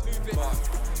light start moving.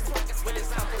 When it's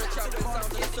time for the champion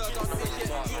sound, the surge on the wicket.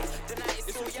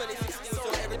 It's all 2016, so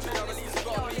every tune I release has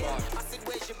got me. I said,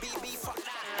 where's your BB? Fuck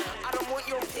that. I don't want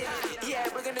your pin. Yeah,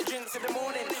 we're gonna drink till the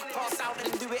morning. Pass out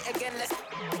and do it again. Let's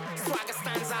swagger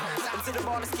stands out. Up to the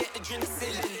bar, let's get the drinks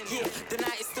in. Yeah, the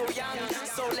night is still young,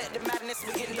 so let the madness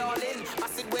begin, darling. I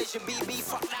said, where's your BB?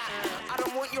 Fuck that. I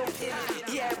don't want your pin.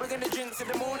 Yeah, we're gonna drink till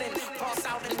the morning. Pass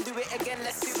out and do it again.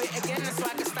 Let's do it again. The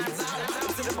swagger stands out.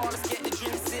 Up to the bar, let's get the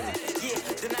drinks in. Yeah,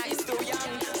 the night is still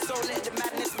young, so let the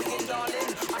madness begin,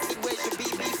 darling. I said, where's your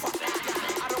BB? Fuck that.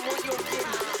 I don't want your pin.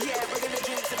 Yeah, we're gonna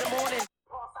drink till the morning.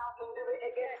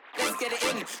 Let's get it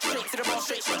in, straight to the bar,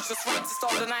 straight shots, just right to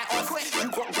start the night off. You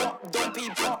got what? Don't be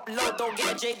pop low, don't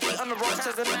get a JD on the rocks.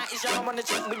 Cause the night is young, I'm on the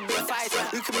check with big thighs.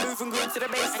 Who can move and go into the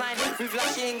baseline? Move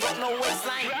like she ain't got no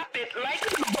waistline.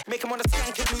 Make him wanna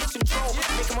skank and lose control.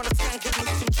 Make him wanna skank and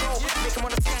lose control. Make him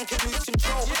wanna skank and lose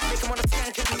control. Make him wanna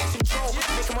skank and lose control.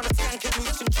 Make him wanna skank and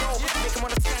lose control. Make him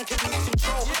wanna skank and lose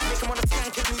control. Make him wanna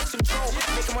skank and lose control.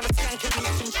 Make him wanna skank and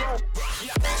lose control.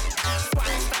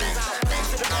 Swag stands out,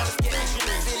 to the bar, let's get the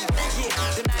drinks in. Yeah,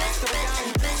 the night is still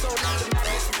young, so let the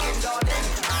madness begin, darling.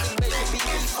 I said, where's your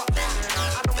BB? Fuck that.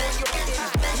 I don't want your pin.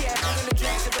 Yeah, I'm gonna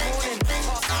drink till the morning.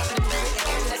 Pass out and do it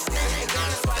again. Let's do it again.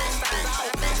 The swag stands out.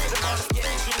 To the bar, let's get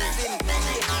the drinks in. Yeah,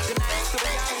 the night is still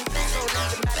young, so let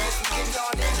the madness begin,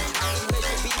 darling. I said,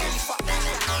 where's your BB? Fuck that.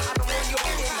 I don't want your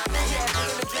pin. Yeah,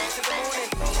 I'm gonna drink till the morning.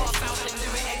 Pass out and do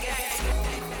it again.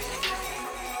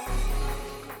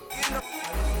 You know.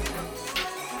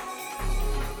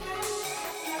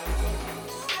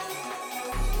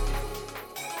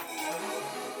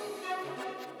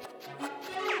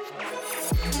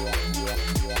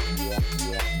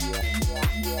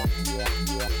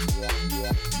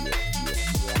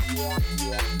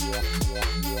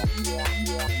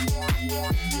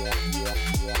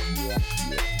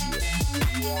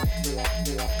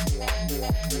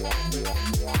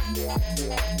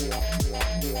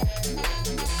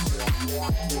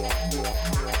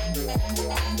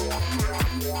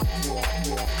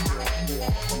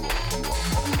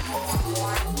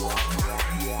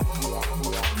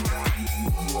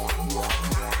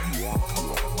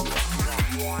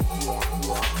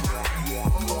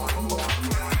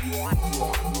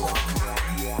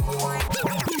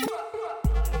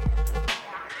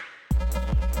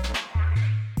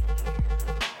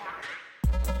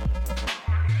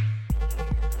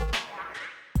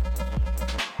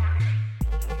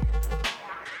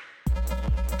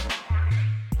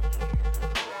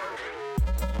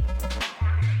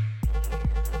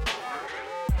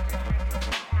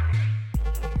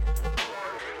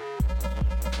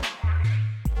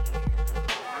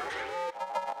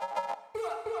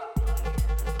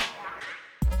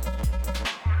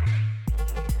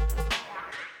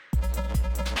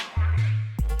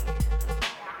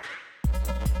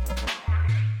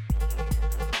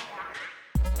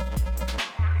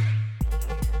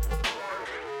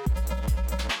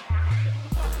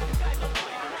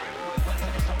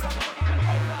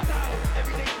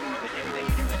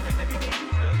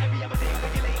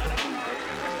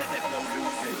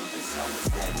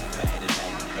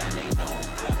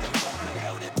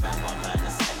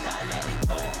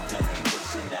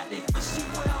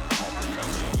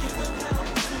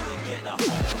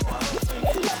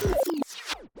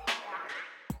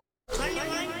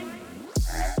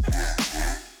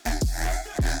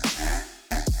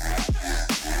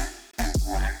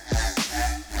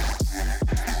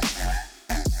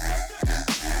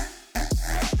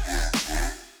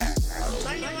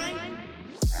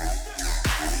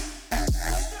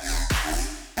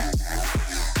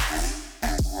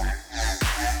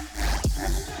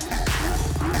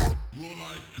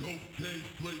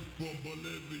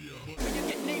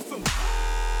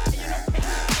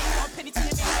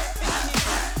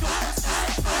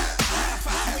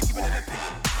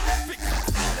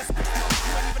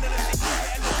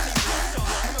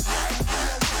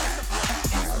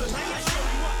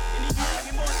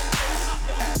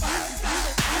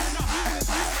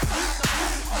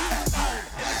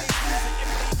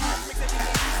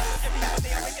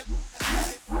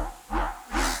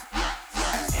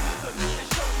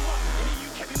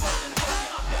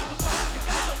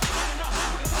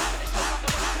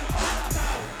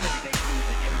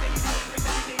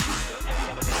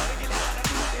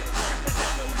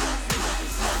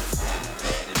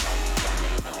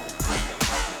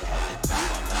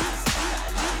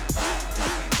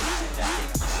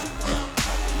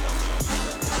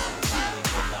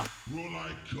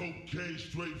 Cocaine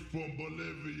straight from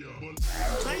Bolivia.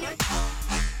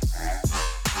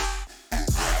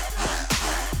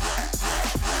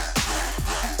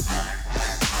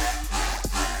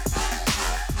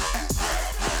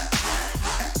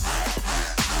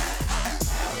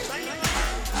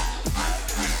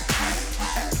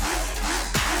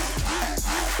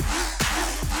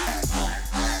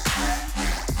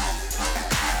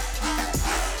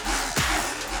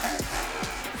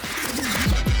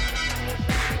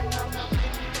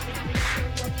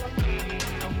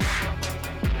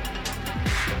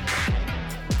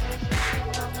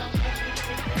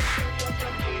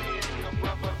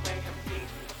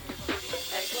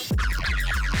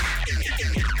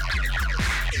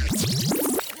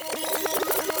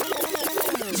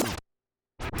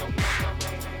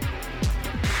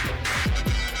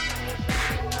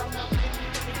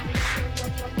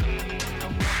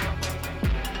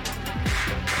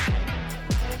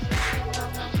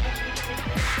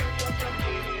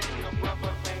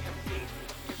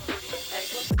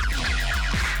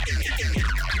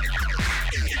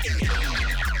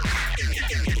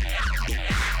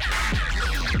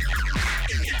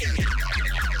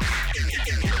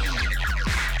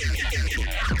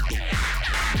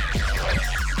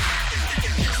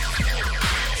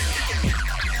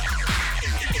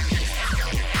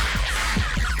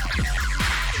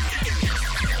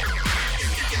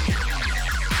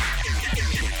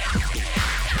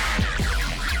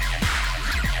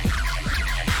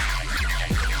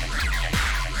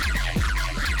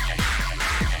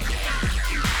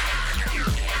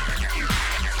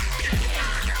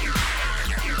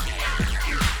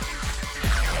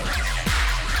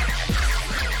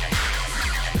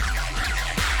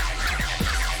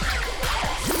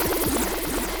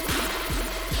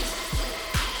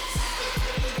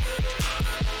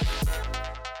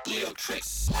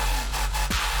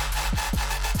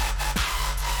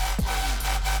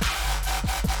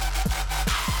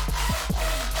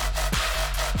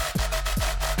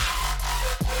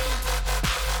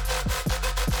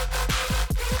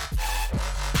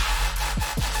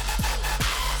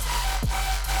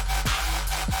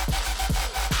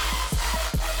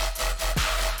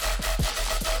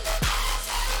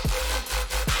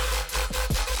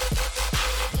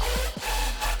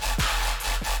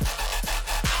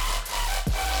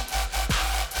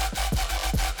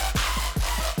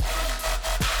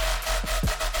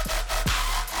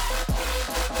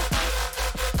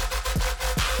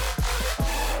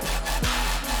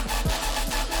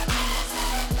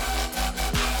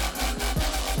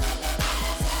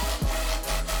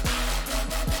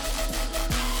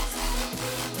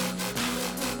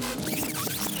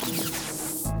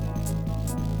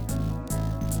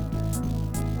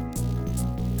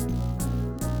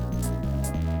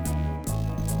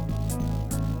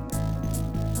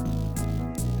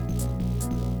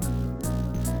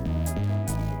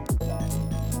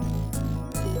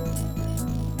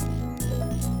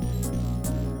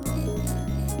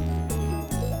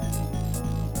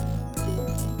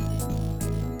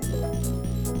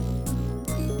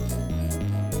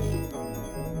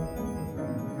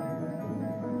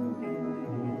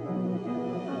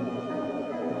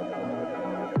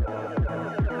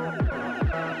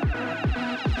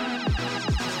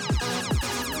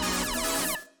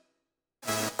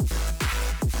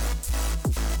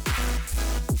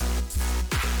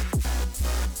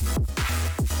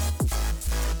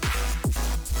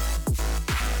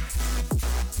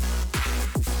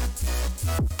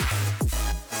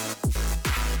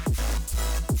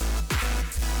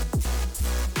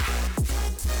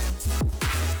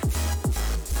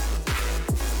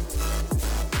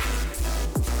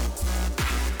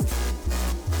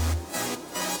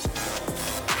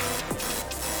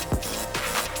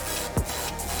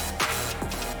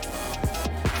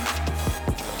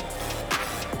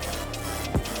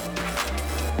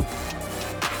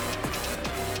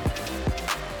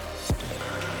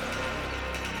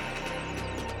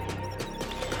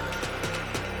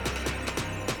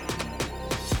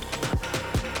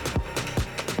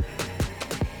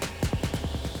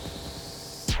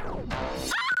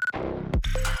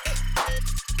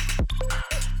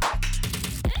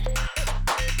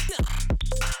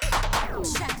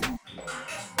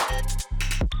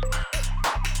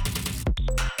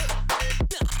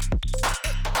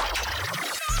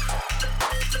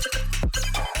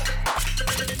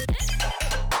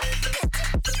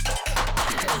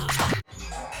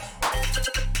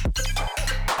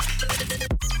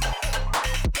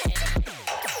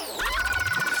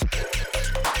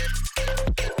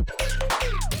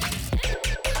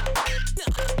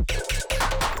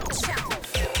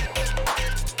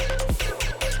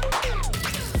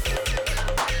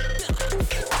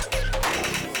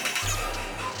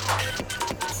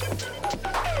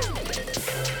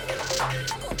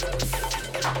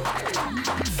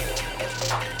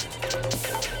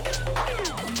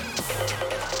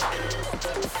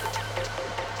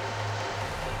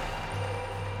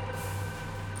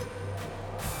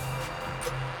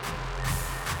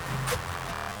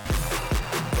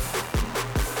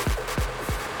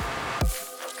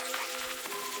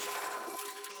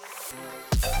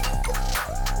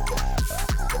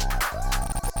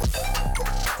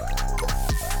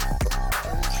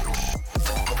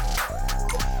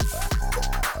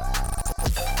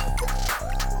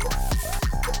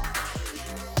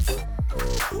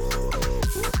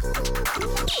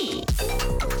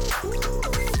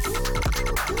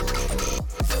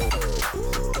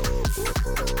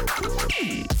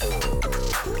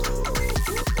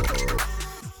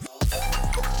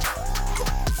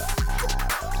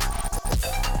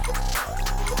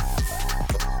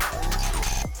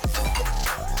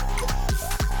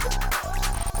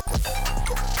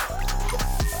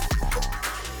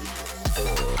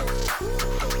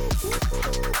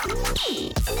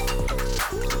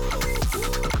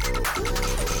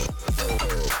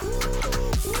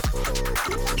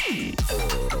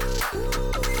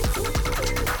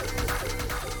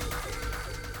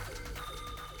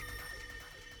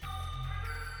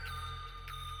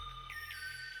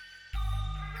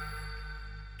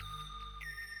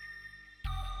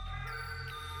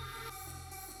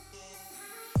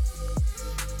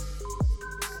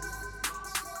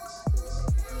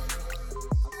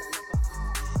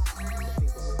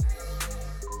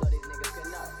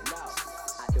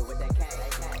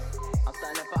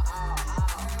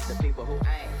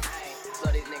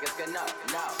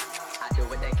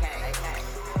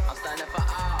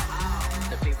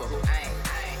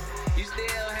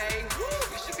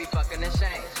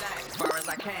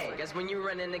 I came. Guess when you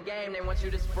run in the game, they want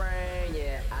you to spring.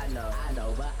 Yeah, I know,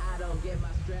 but I don't get my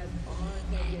stress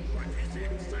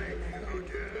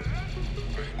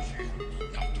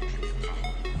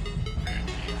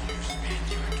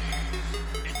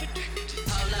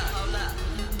Hold up.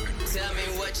 Tell me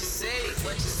what you see.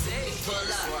 Pull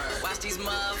up. Watch these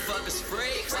motherfuckers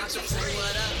freak. Watch them say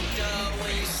what up, dog,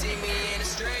 when you see me in the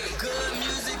street. Good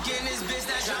music in this bitch,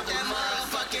 now drop that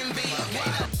motherfucking beat.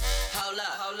 Okay. Hold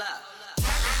up.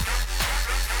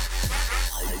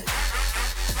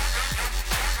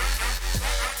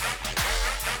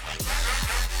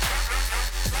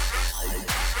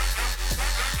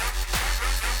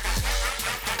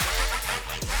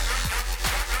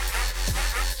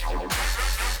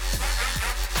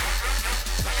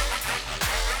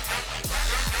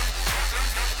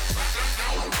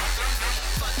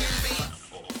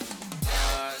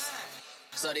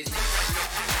 So these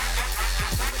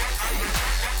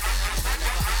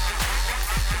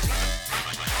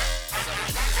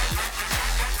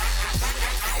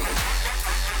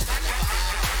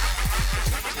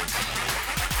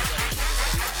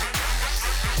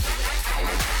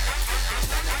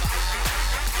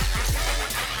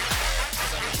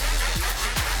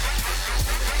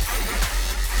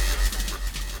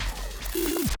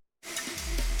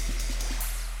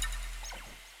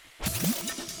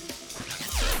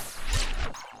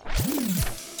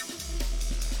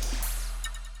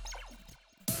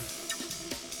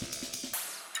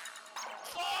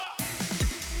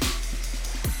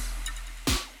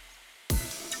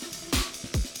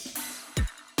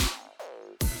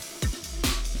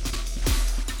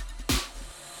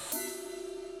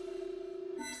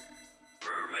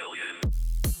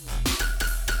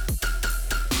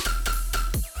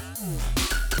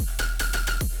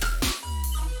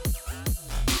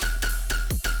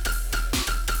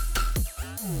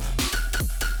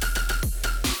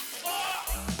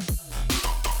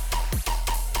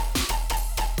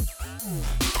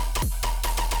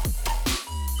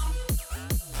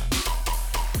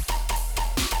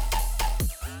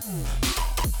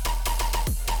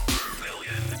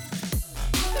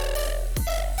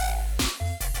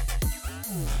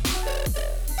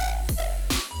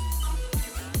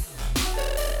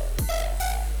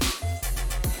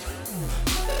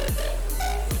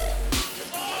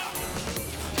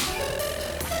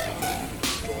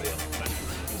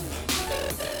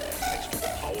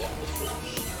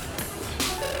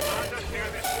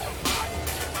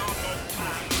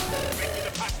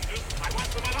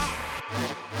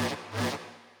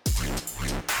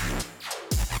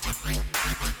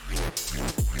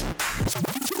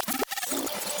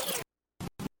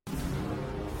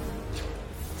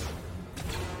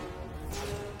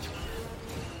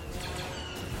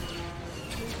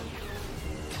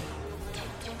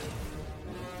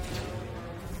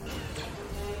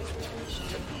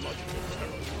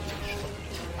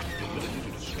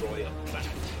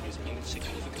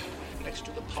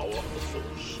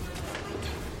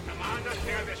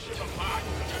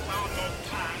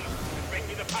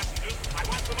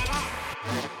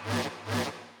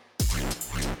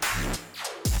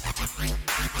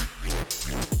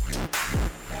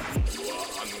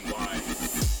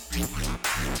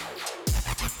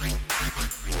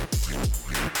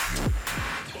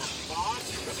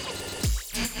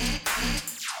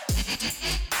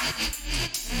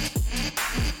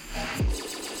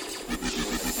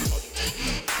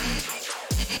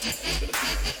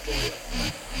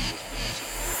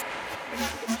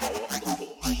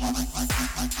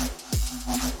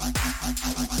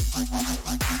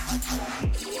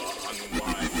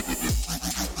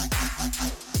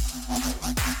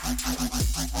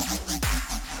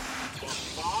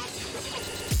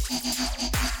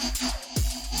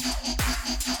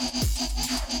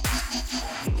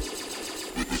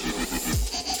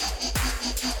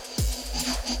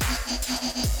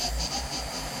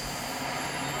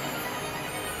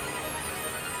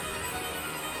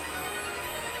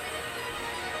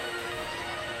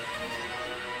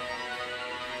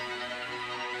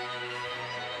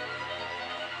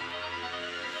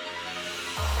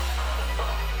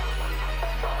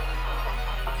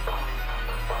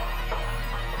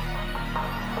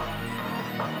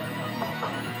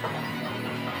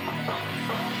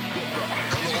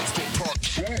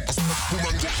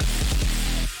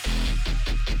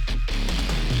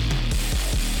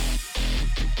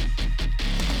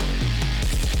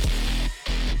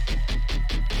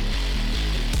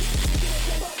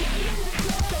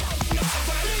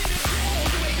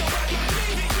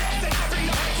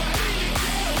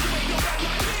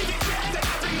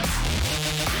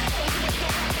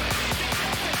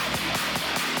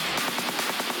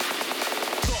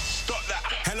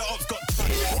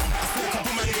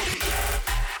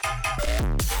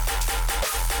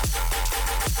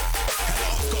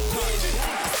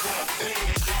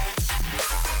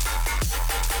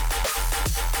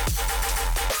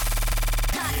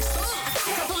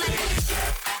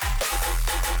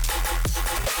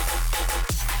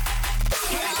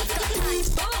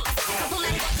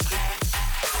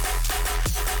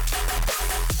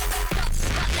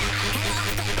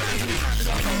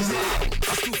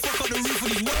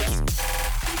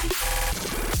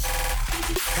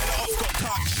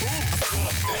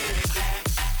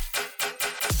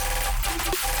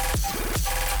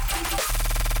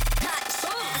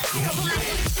Maybe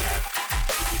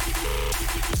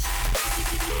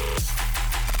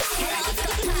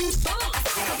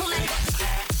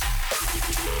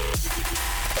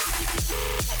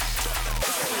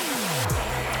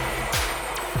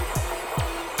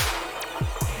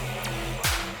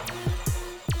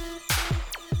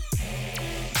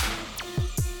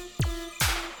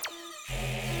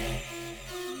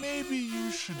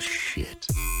you should shit.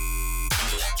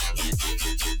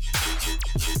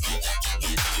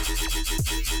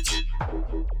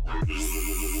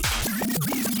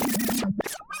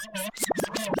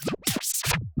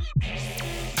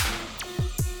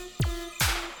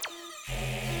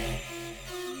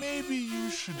 Maybe you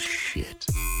should shit.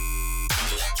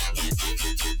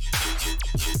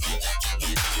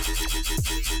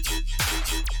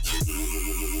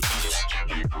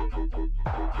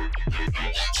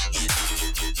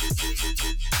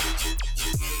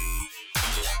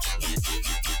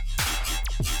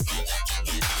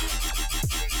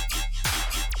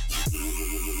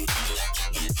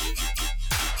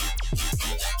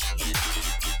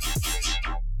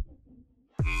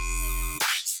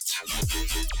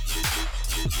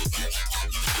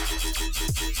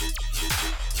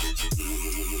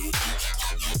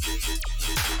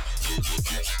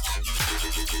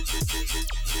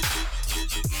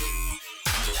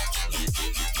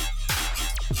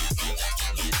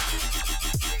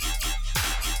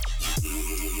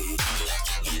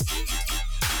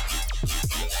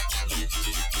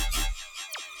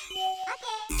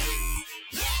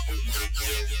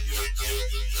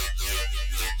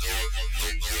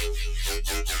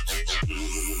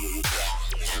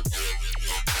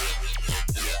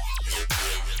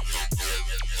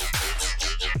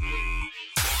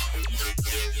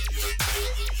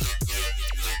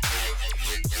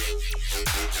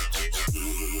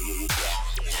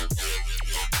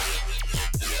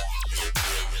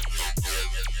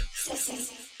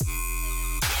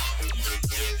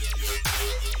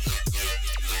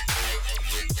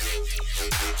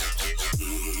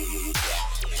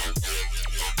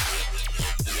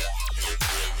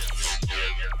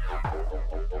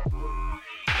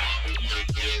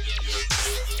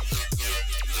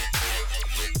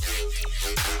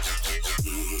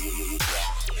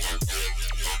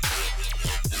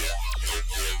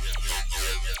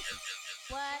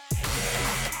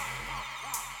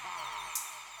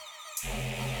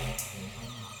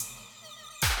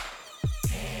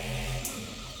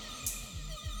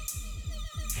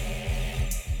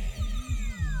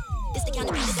 It's the kind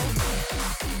of beat that goes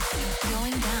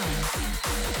going down.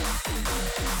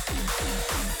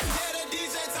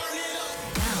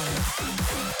 Down,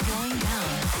 going down,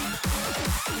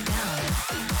 down,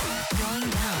 going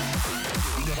down.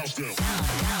 Down, down,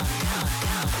 down, down,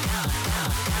 down, down,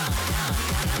 down, down.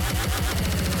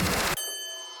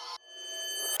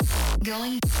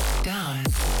 Going down,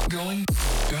 going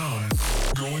down,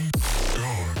 going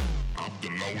down. I'm the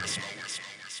lowest.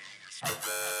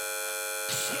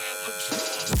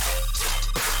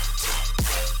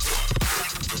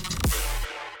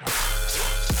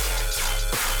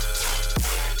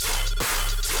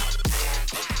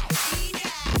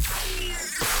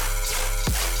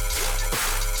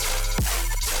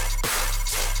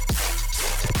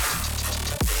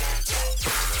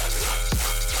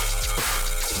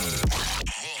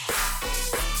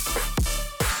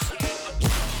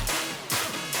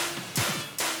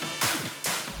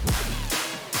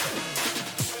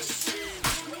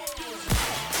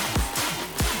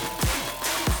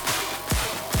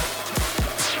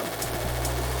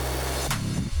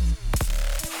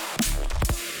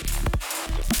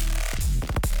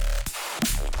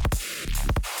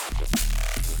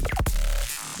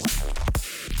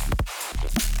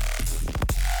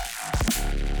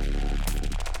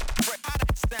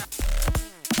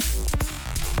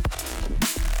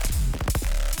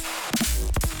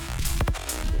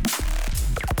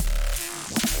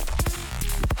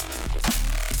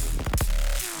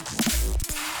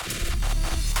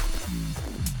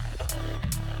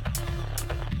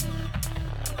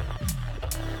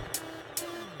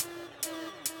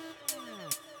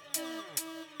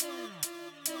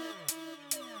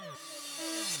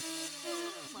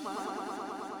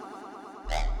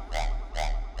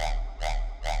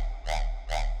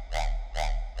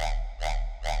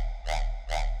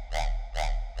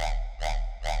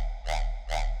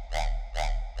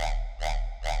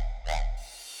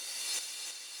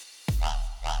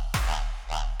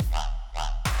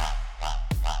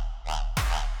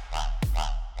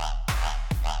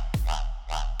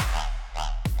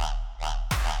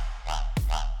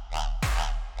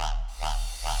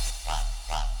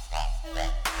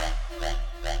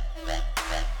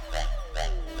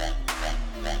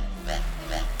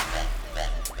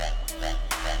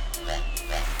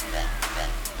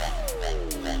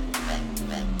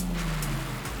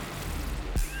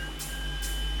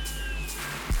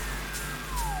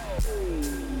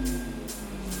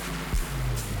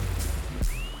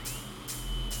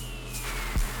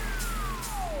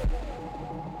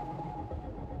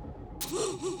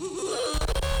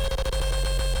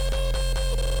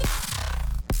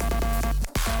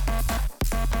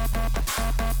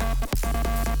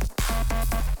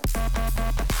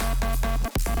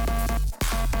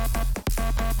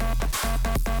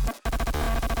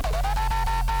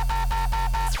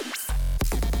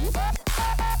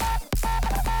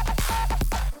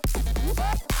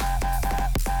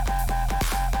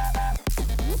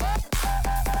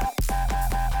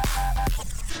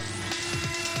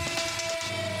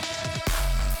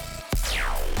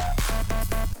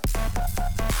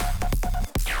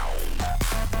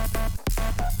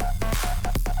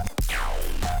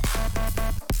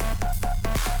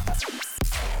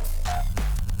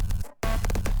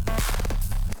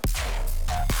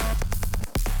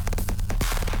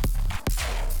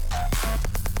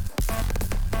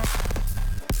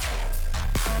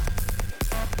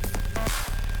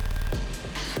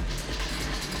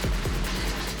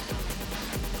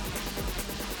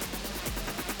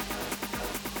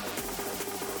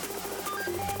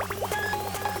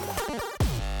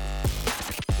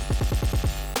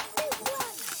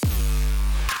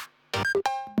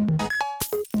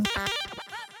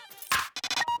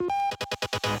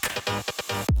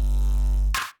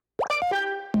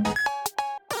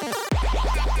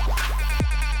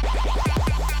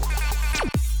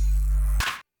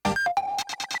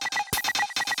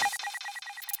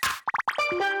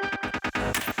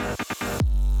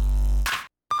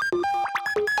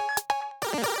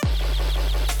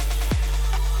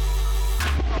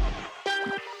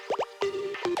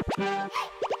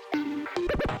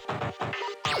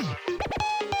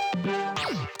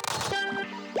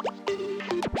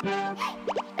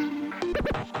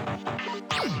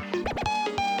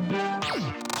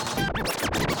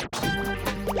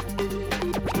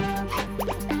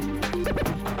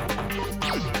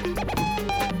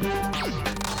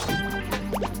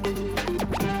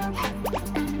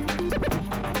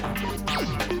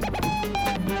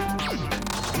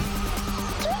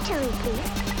 Show me, please.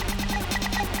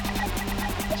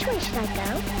 Which way should I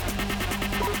go?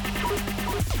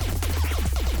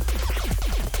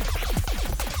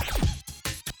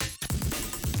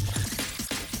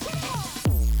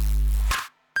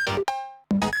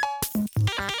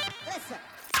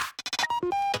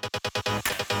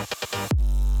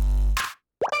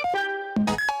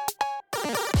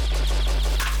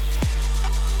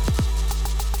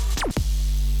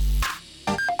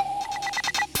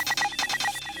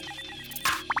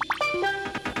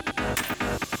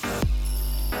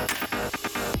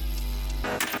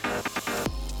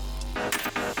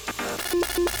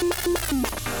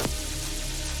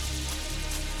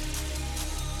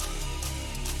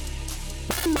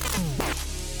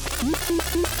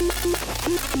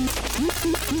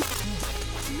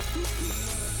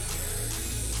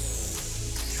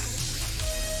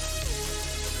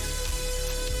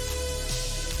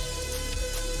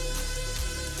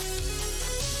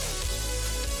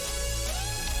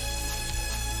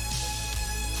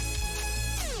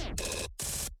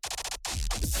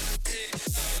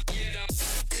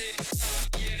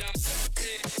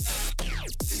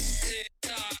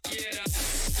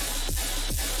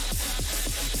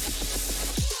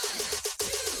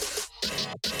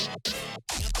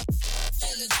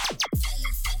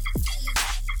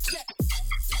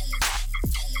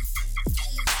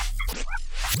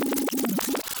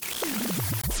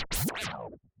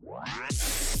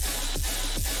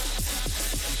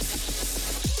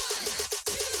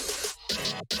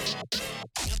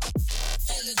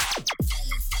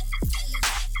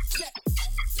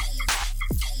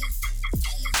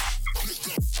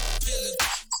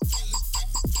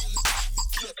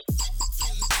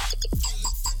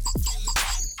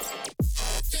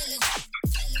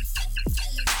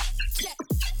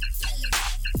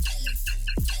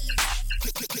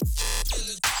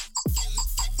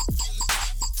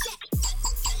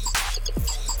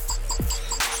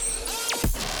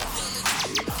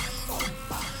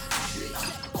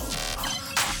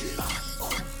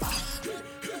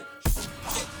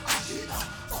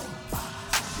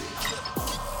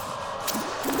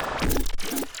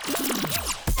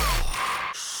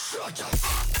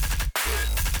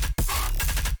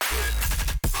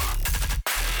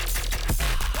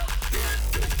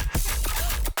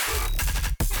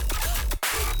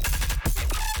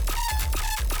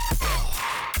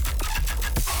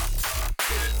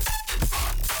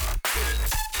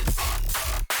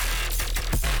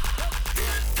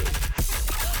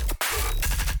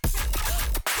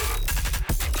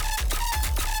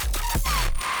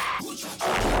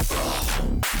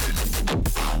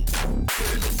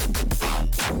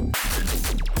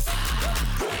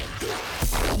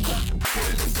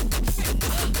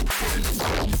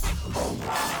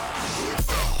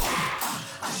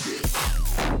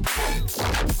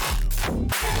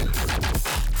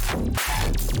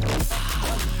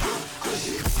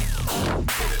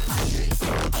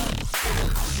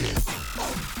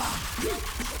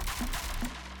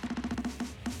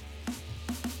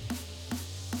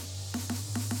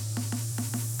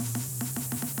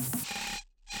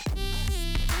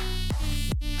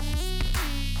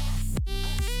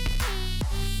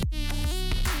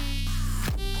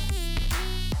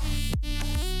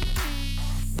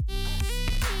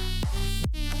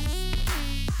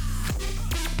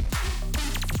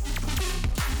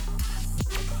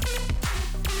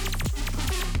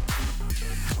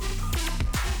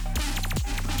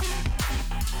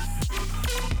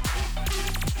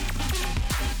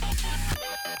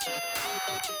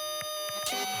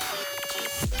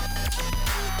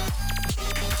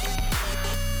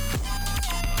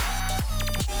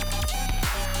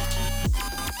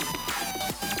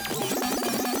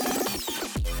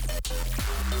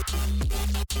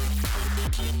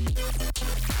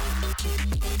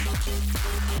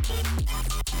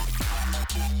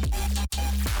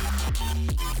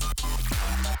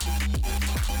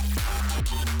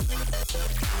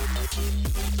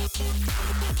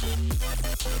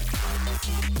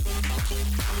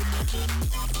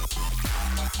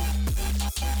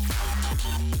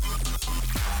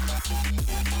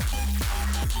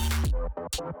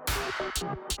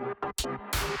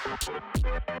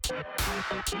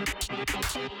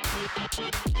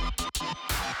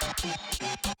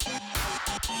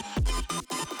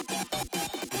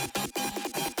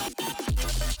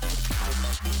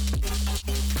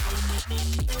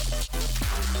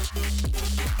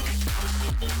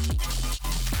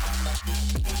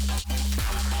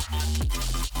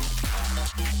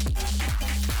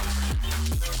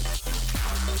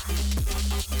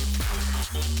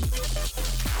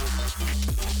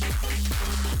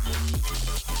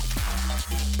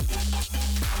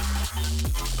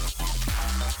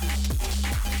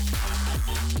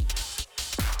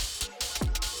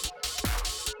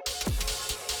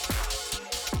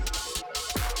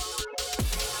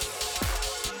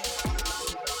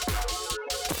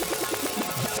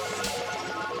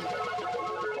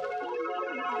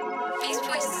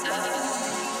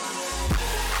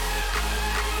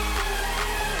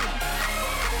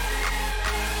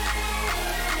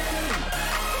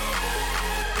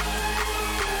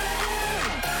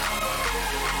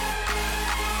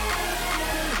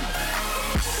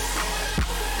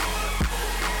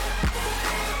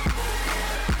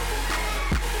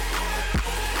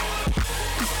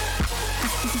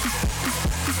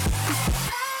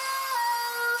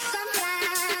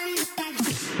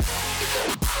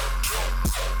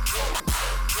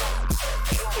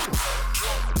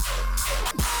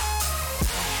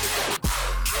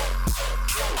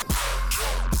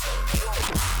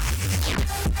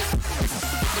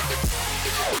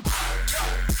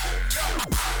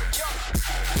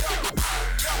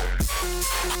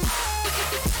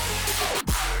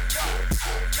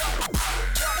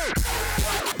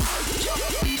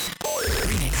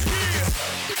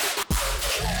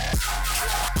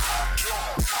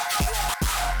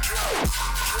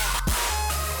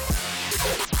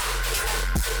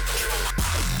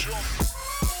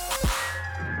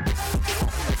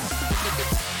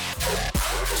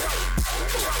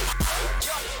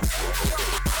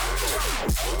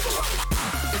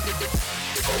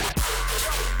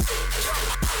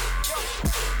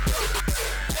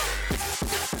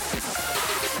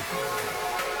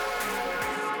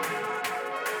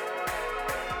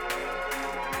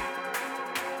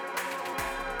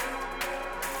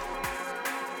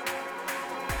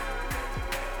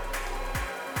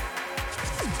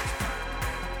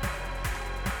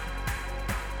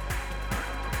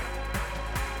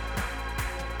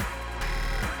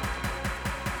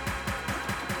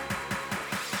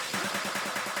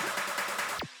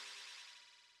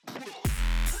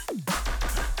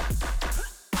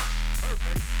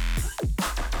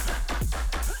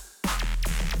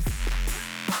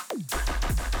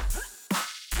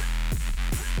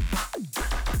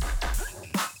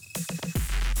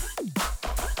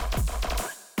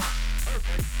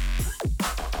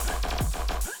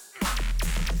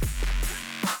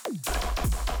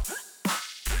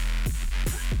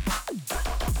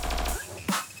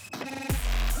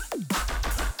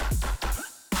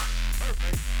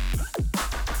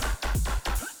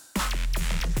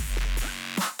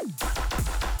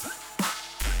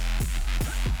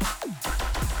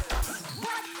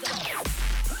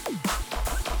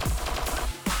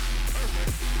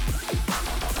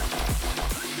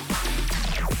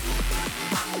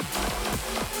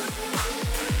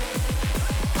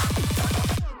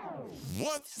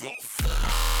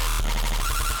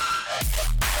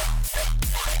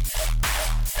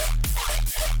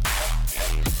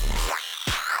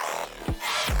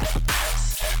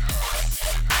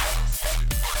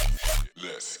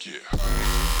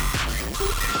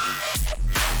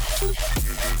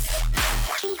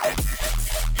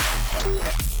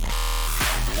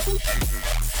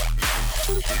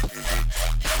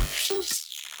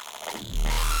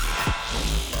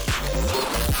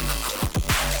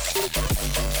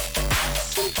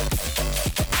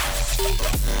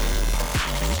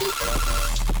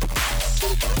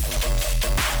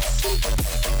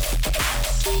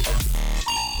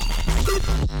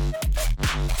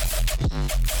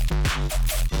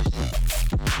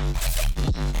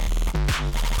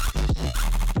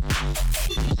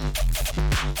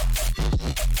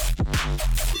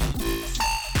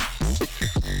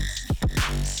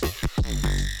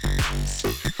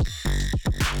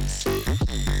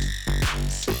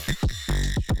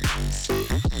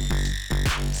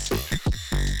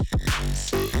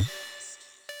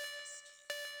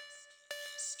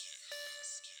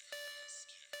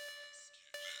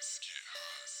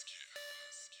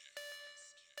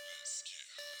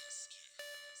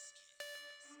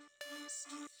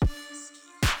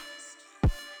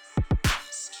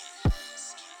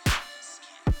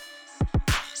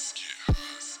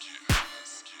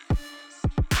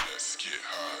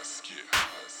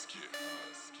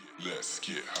 Let's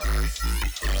get high.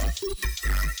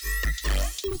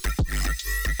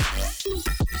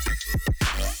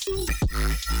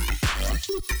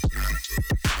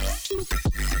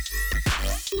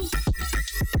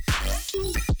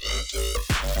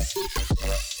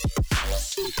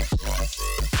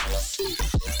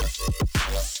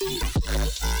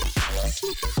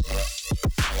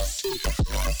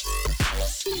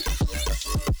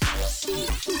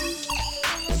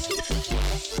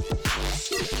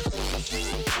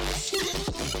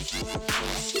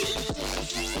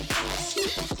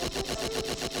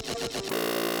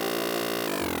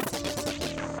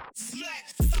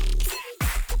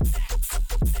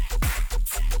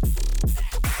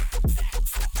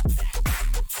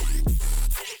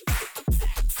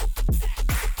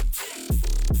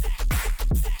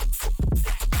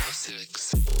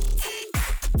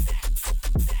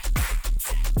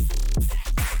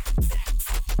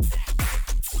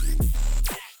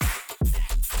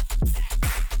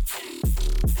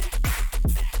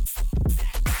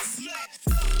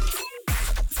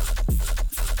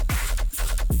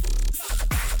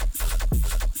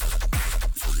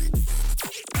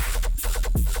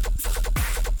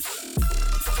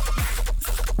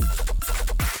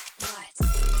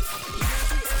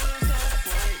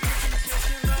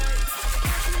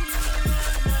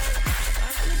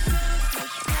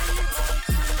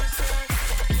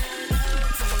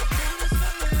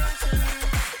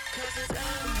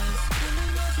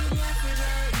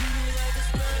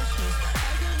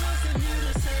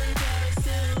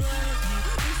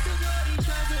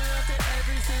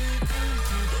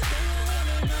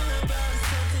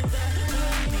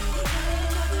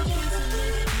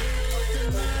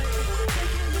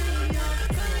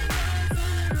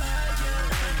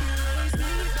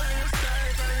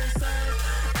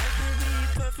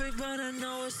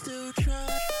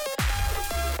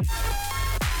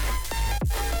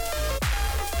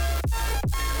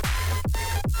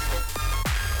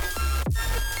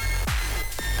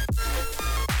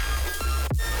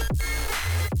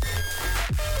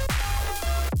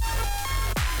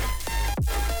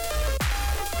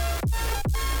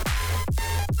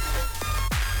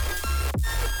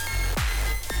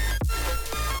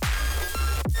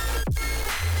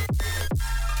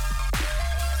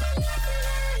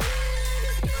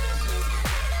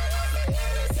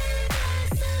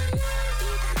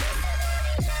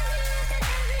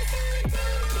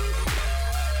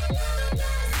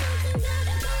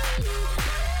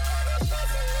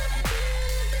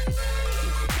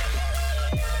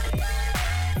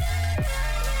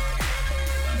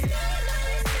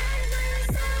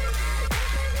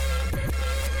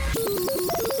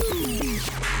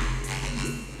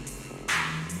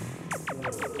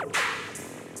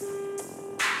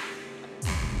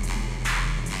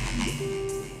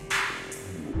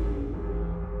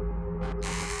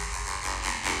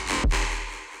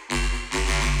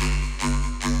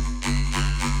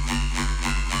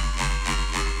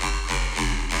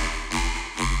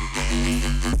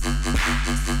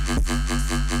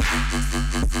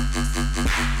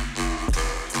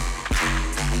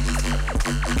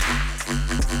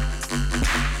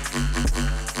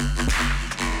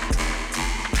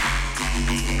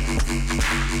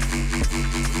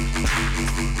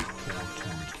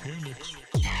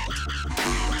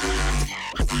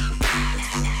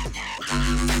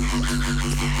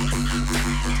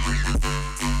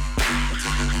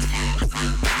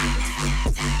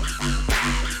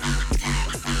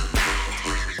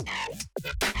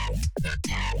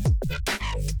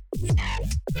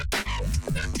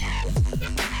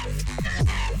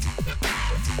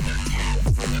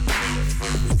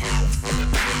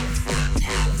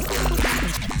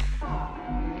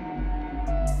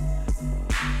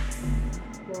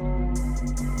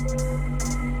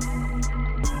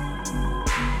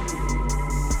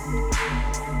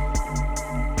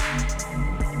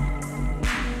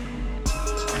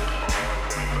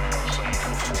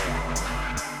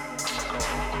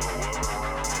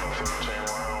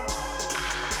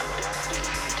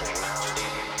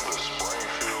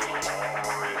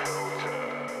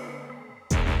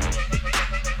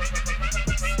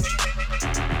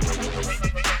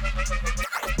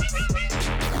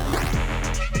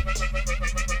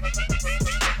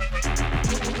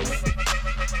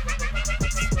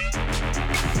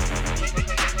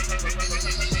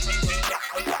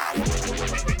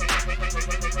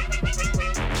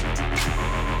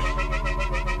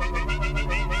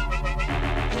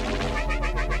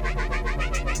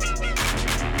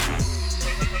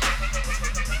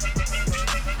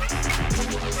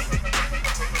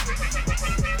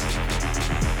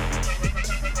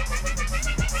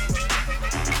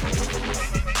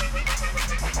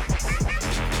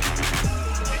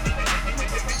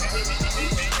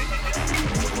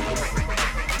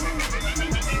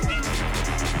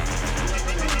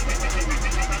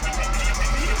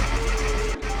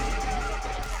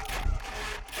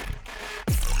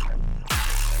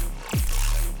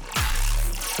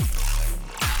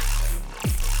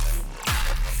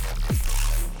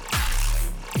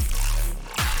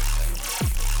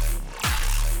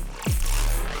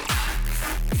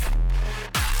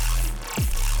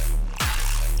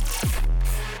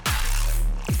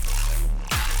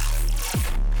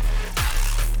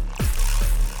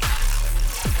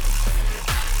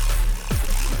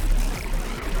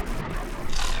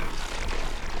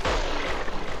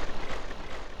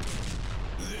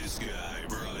 Sky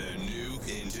brought a nuke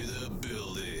into the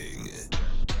building.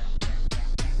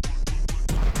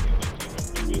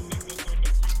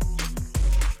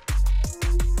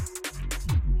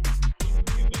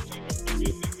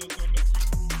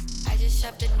 I just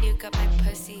shoved a nuke up my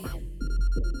pussy.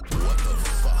 What the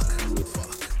fuck?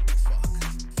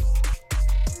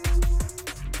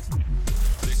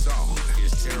 This song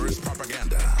is terrorist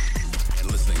propaganda,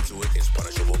 and listening to it is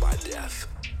punishable by death.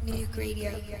 Nuke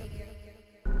radio.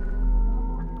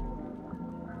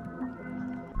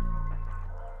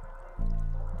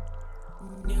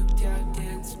 Nuked out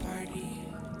dance party.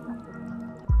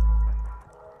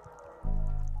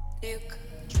 Nuke.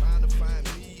 Trying to find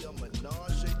me a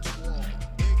menage a trois.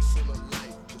 Excellent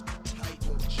life, just tight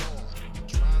the jaw.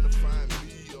 Trying to find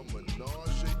me a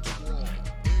menage a trois.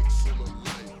 Excellent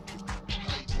life, just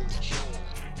tight the jaw.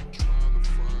 Trying to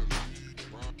find me a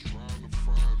menage a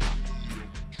trois.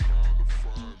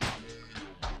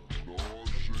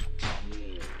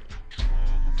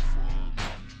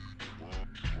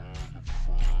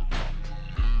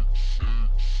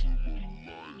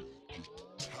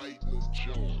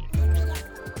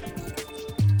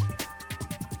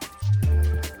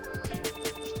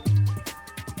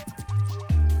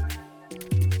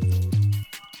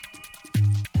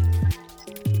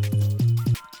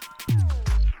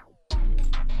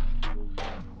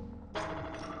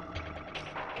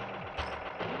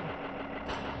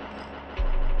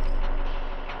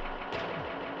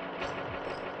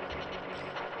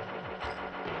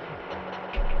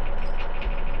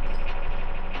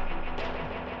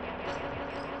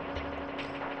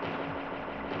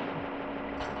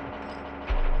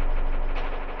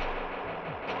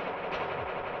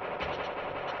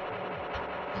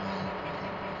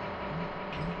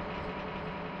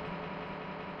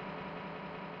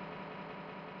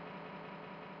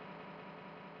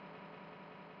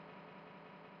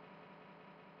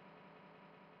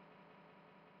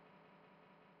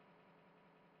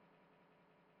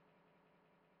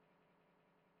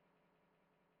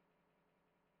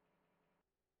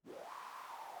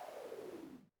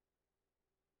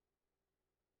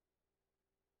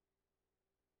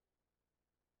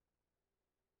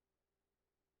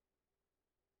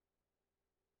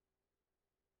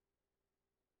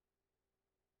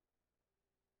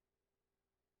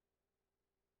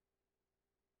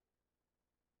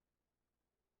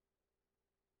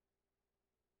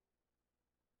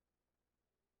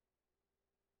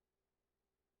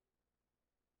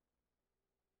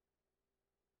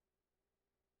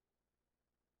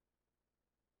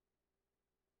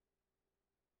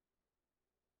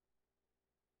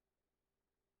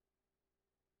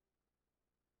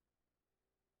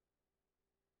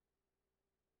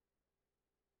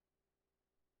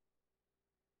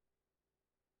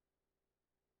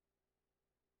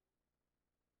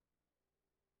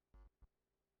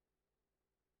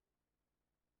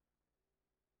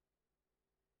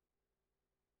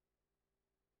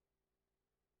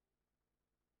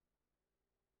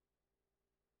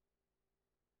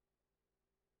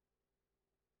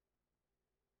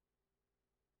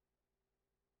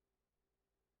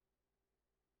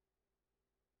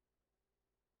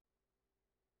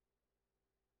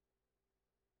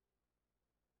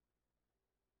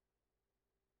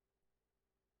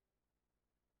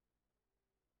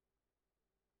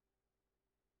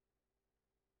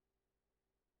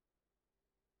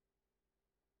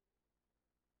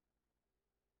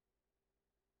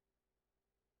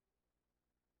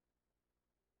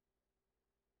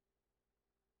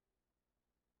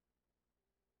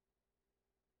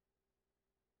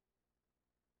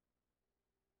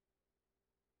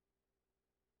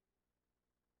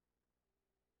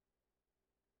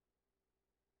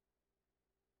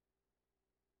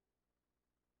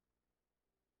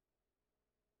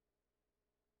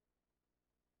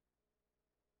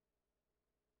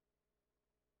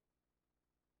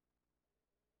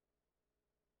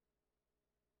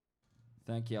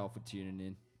 Thank y'all for tuning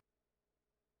in.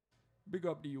 Big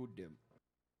up to you, them.